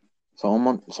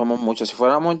 Somos muchos. Si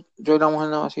fuéramos yo y la mujer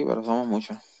nada así, pero somos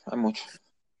muchos. Hay muchos.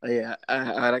 Oye,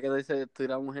 ahora que te dice estoy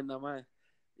la mujer nada más,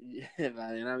 y la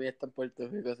nena mía está en Puerto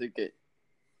Rico, así que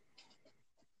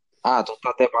Ah, tú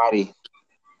estás de party.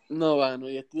 no, no,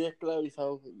 yo estoy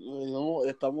esclavizado. No,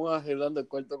 estamos arreglando el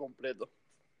cuarto completo.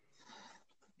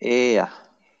 Yeah.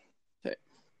 Sí.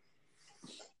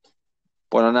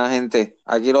 Bueno, nada, gente.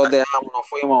 Aquí los dejamos, nos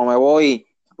fuimos. Me voy.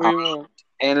 Fuimos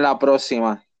En la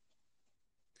próxima.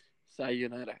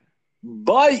 sayonara.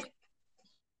 Bye.